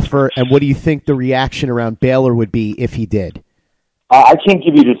the offer, and what do you think the reaction around Baylor would be if he did? I can't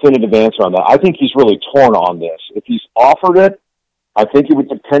give you a definitive answer on that. I think he's really torn on this. If he's offered it, I think it would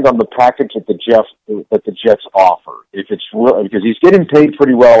depend on the package that the Jets offer. If it's real, because he's getting paid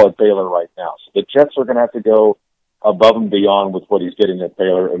pretty well at Baylor right now, so the Jets are going to have to go above and beyond with what he's getting at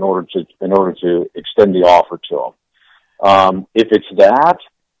Baylor in order to extend the offer to him. If it's that,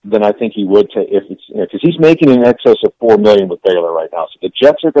 then I think he would take, because he's making in excess of $4 million with Baylor right now. So the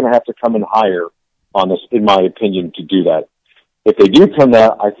Jets are going to have to come in higher on this, in my opinion, to do that. If they do come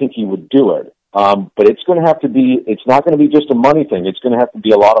that, I think he would do it. But it's going to have to be, it's not going to be just a money thing. It's going to have to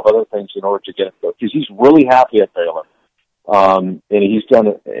be a lot of other things in order to get it, because he's really happy at Baylor. And he's done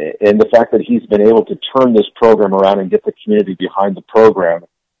it, and the fact that he's been able to turn this program around and get the community behind the program,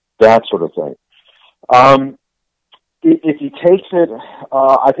 that sort of thing. If he takes it,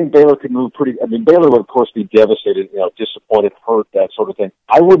 I think Baylor could move pretty. I mean, Baylor would of course be devastated, disappointed, hurt, that sort of thing.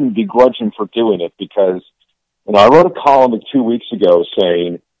 I wouldn't begrudge him for doing it because, I wrote a column 2 weeks ago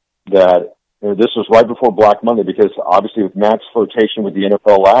saying that this was right before Black Monday, because obviously with Matt's flirtation with the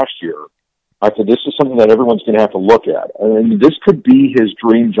NFL last year, I said this is something that everyone's going to have to look at. And this could be his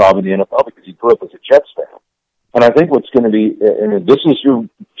dream job in the NFL because he grew up as a Jets fan. And I think what's going to be, and this is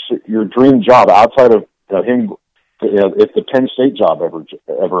your dream job outside of him. If the Penn State job ever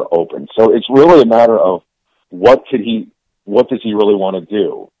opens. So it's really a matter of what does he really want to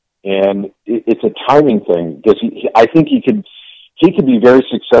do? And it's a timing thing. I think he could be very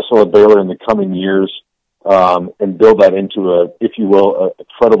successful at Baylor in the coming years, and build that into a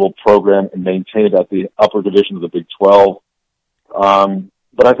credible program and maintain it at the upper division of the Big 12.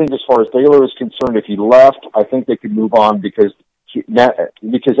 But I think as far as Baylor is concerned, if he left, I think they could move on because at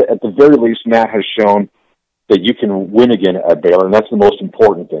the very least, Matt has shown that you can win again at Baylor, and that's the most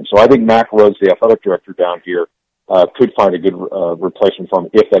important thing. So I think Mack Rhoades, the athletic director down here, could find a good replacement for him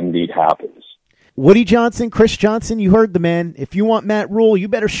if that indeed happens. Woody Johnson, Chris Johnson, you heard the man. If you want Matt Rhule, you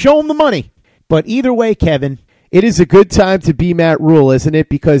better show him the money. But either way, Kevin, it is a good time to be Matt Rhule, isn't it?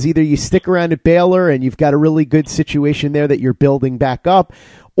 Because either you stick around at Baylor and you've got a really good situation there that you're building back up,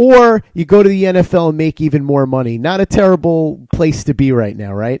 or you go to the NFL and make even more money. Not a terrible place to be right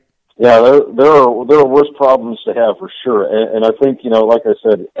now, right? Yeah, there are worse problems to have for sure, and I think like I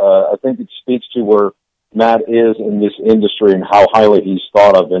said, I think it speaks to where Matt is in this industry and how highly he's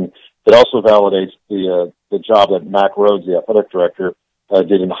thought of, and it also validates the job that Mack Rhoades, the athletic director,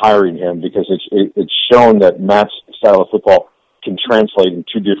 did in hiring him, because it's shown that Matt's style of football can translate in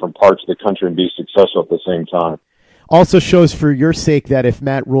two different parts of the country and be successful at the same time. Also shows for your sake that if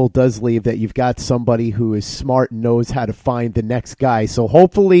Matt Rhule does leave, that you've got somebody who is smart and knows how to find the next guy. So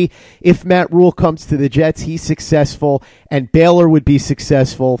hopefully if Matt Rhule comes to the Jets, he's successful, and Baylor would be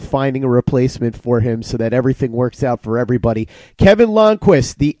successful finding a replacement for him so that everything works out for everybody. Kevin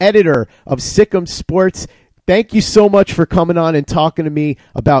Lonnquist, the editor of Sikkim Sports, thank you so much for coming on and talking to me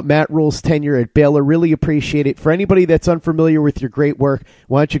about Matt Rhule's tenure at Baylor. Really appreciate it. For anybody that's unfamiliar with your great work,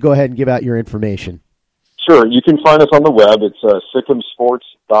 why don't you go ahead and give out your information? Sure. You can find us on the web. It's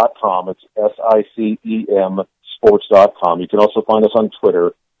sickemsports.com. It's SICEM sports.com. You can also find us on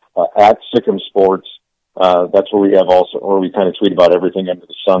Twitter at Sikkim Sports. That's where we have also, or we kind of tweet about everything under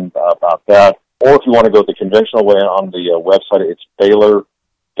the sun about that. Or if you want to go the conventional way on the website, it's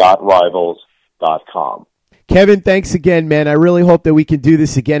Baylor.rivals.com. Kevin, thanks again, man. I really hope that we can do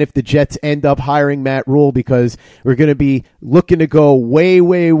this again if the Jets end up hiring Matt Rhule, because we're going to be looking to go way,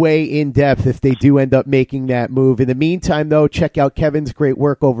 way, way in depth if they do end up making that move. In the meantime, though, check out Kevin's great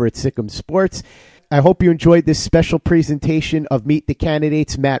work over at Sikkim Sports. I hope you enjoyed this special presentation of Meet the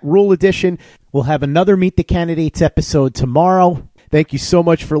Candidates Matt Rhule edition. We'll have another Meet the Candidates episode tomorrow. Thank you so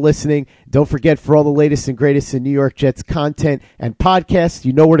much for listening. Don't forget, for all the latest and greatest in New York Jets content and podcasts,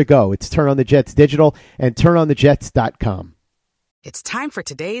 you know where to go. It's Turn on the Jets Digital and turnonthejets.com. It's time for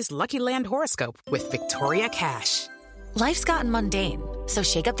today's Lucky Land horoscope with Victoria Cash. Life's gotten mundane, so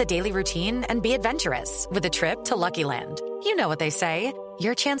shake up the daily routine and be adventurous with a trip to Lucky Land. You know what they say.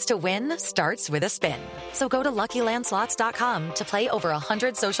 Your chance to win starts with a spin. So go to LuckyLandSlots.com to play over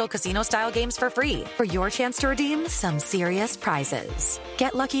 100 social casino-style games for free for your chance to redeem some serious prizes.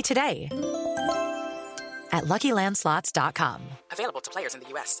 Get lucky today at LuckyLandSlots.com. Available to players in the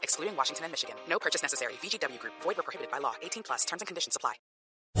U.S., excluding Washington and Michigan. No purchase necessary. VGW Group. Void where prohibited by law. 18+. Terms and conditions apply.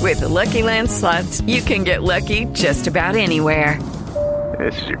 With the Lucky Land Slots, you can get lucky just about anywhere.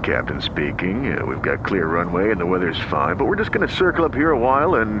 This is your captain speaking. We've got clear runway and the weather's fine, but we're just going to circle up here a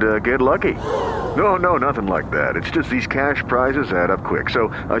while and get lucky. No, nothing like that. It's just these cash prizes add up quick. So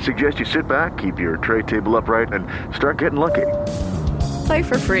I suggest you sit back, keep your tray table upright, and start getting lucky. Play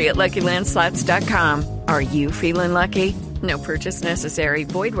for free at LuckyLandSlots.com. Are you feeling lucky? No purchase necessary.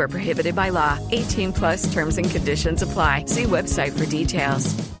 Void where prohibited by law. 18 plus terms and conditions apply. See website for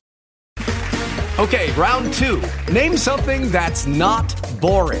details. Okay, round two. Name something that's not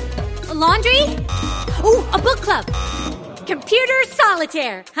boring. A laundry? Ooh, a book club. Computer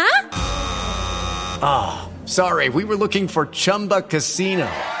solitaire, huh? Ah, sorry, we were looking for Chumba Casino.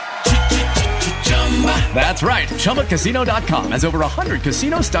 That's right, ChumbaCasino.com has over 100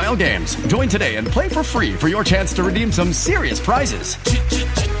 casino-style games. Join today and play for free for your chance to redeem some serious prizes.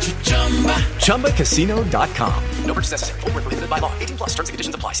 ChumbaCasino.com. No purchase necessary. Void where prohibited by law. 18 plus terms and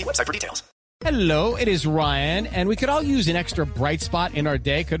conditions apply. See website for details. Hello, it is Ryan, and we could all use an extra bright spot in our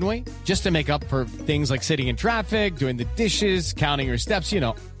day, couldn't we? Just to make up for things like sitting in traffic, doing the dishes, counting your steps,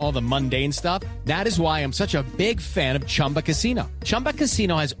 all the mundane stuff. That is why I'm such a big fan of Chumba Casino. Chumba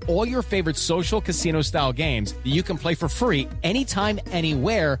Casino has all your favorite social casino-style games that you can play for free anytime,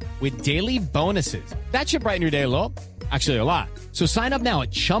 anywhere with daily bonuses. That should brighten your day a little. Actually, a lot. So sign up now at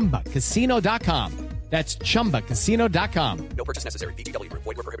ChumbaCasino.com. That's ChumbaCasino.com. No purchase necessary. VGW Group.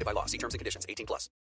 Void where prohibited by law. See terms and conditions. 18 plus.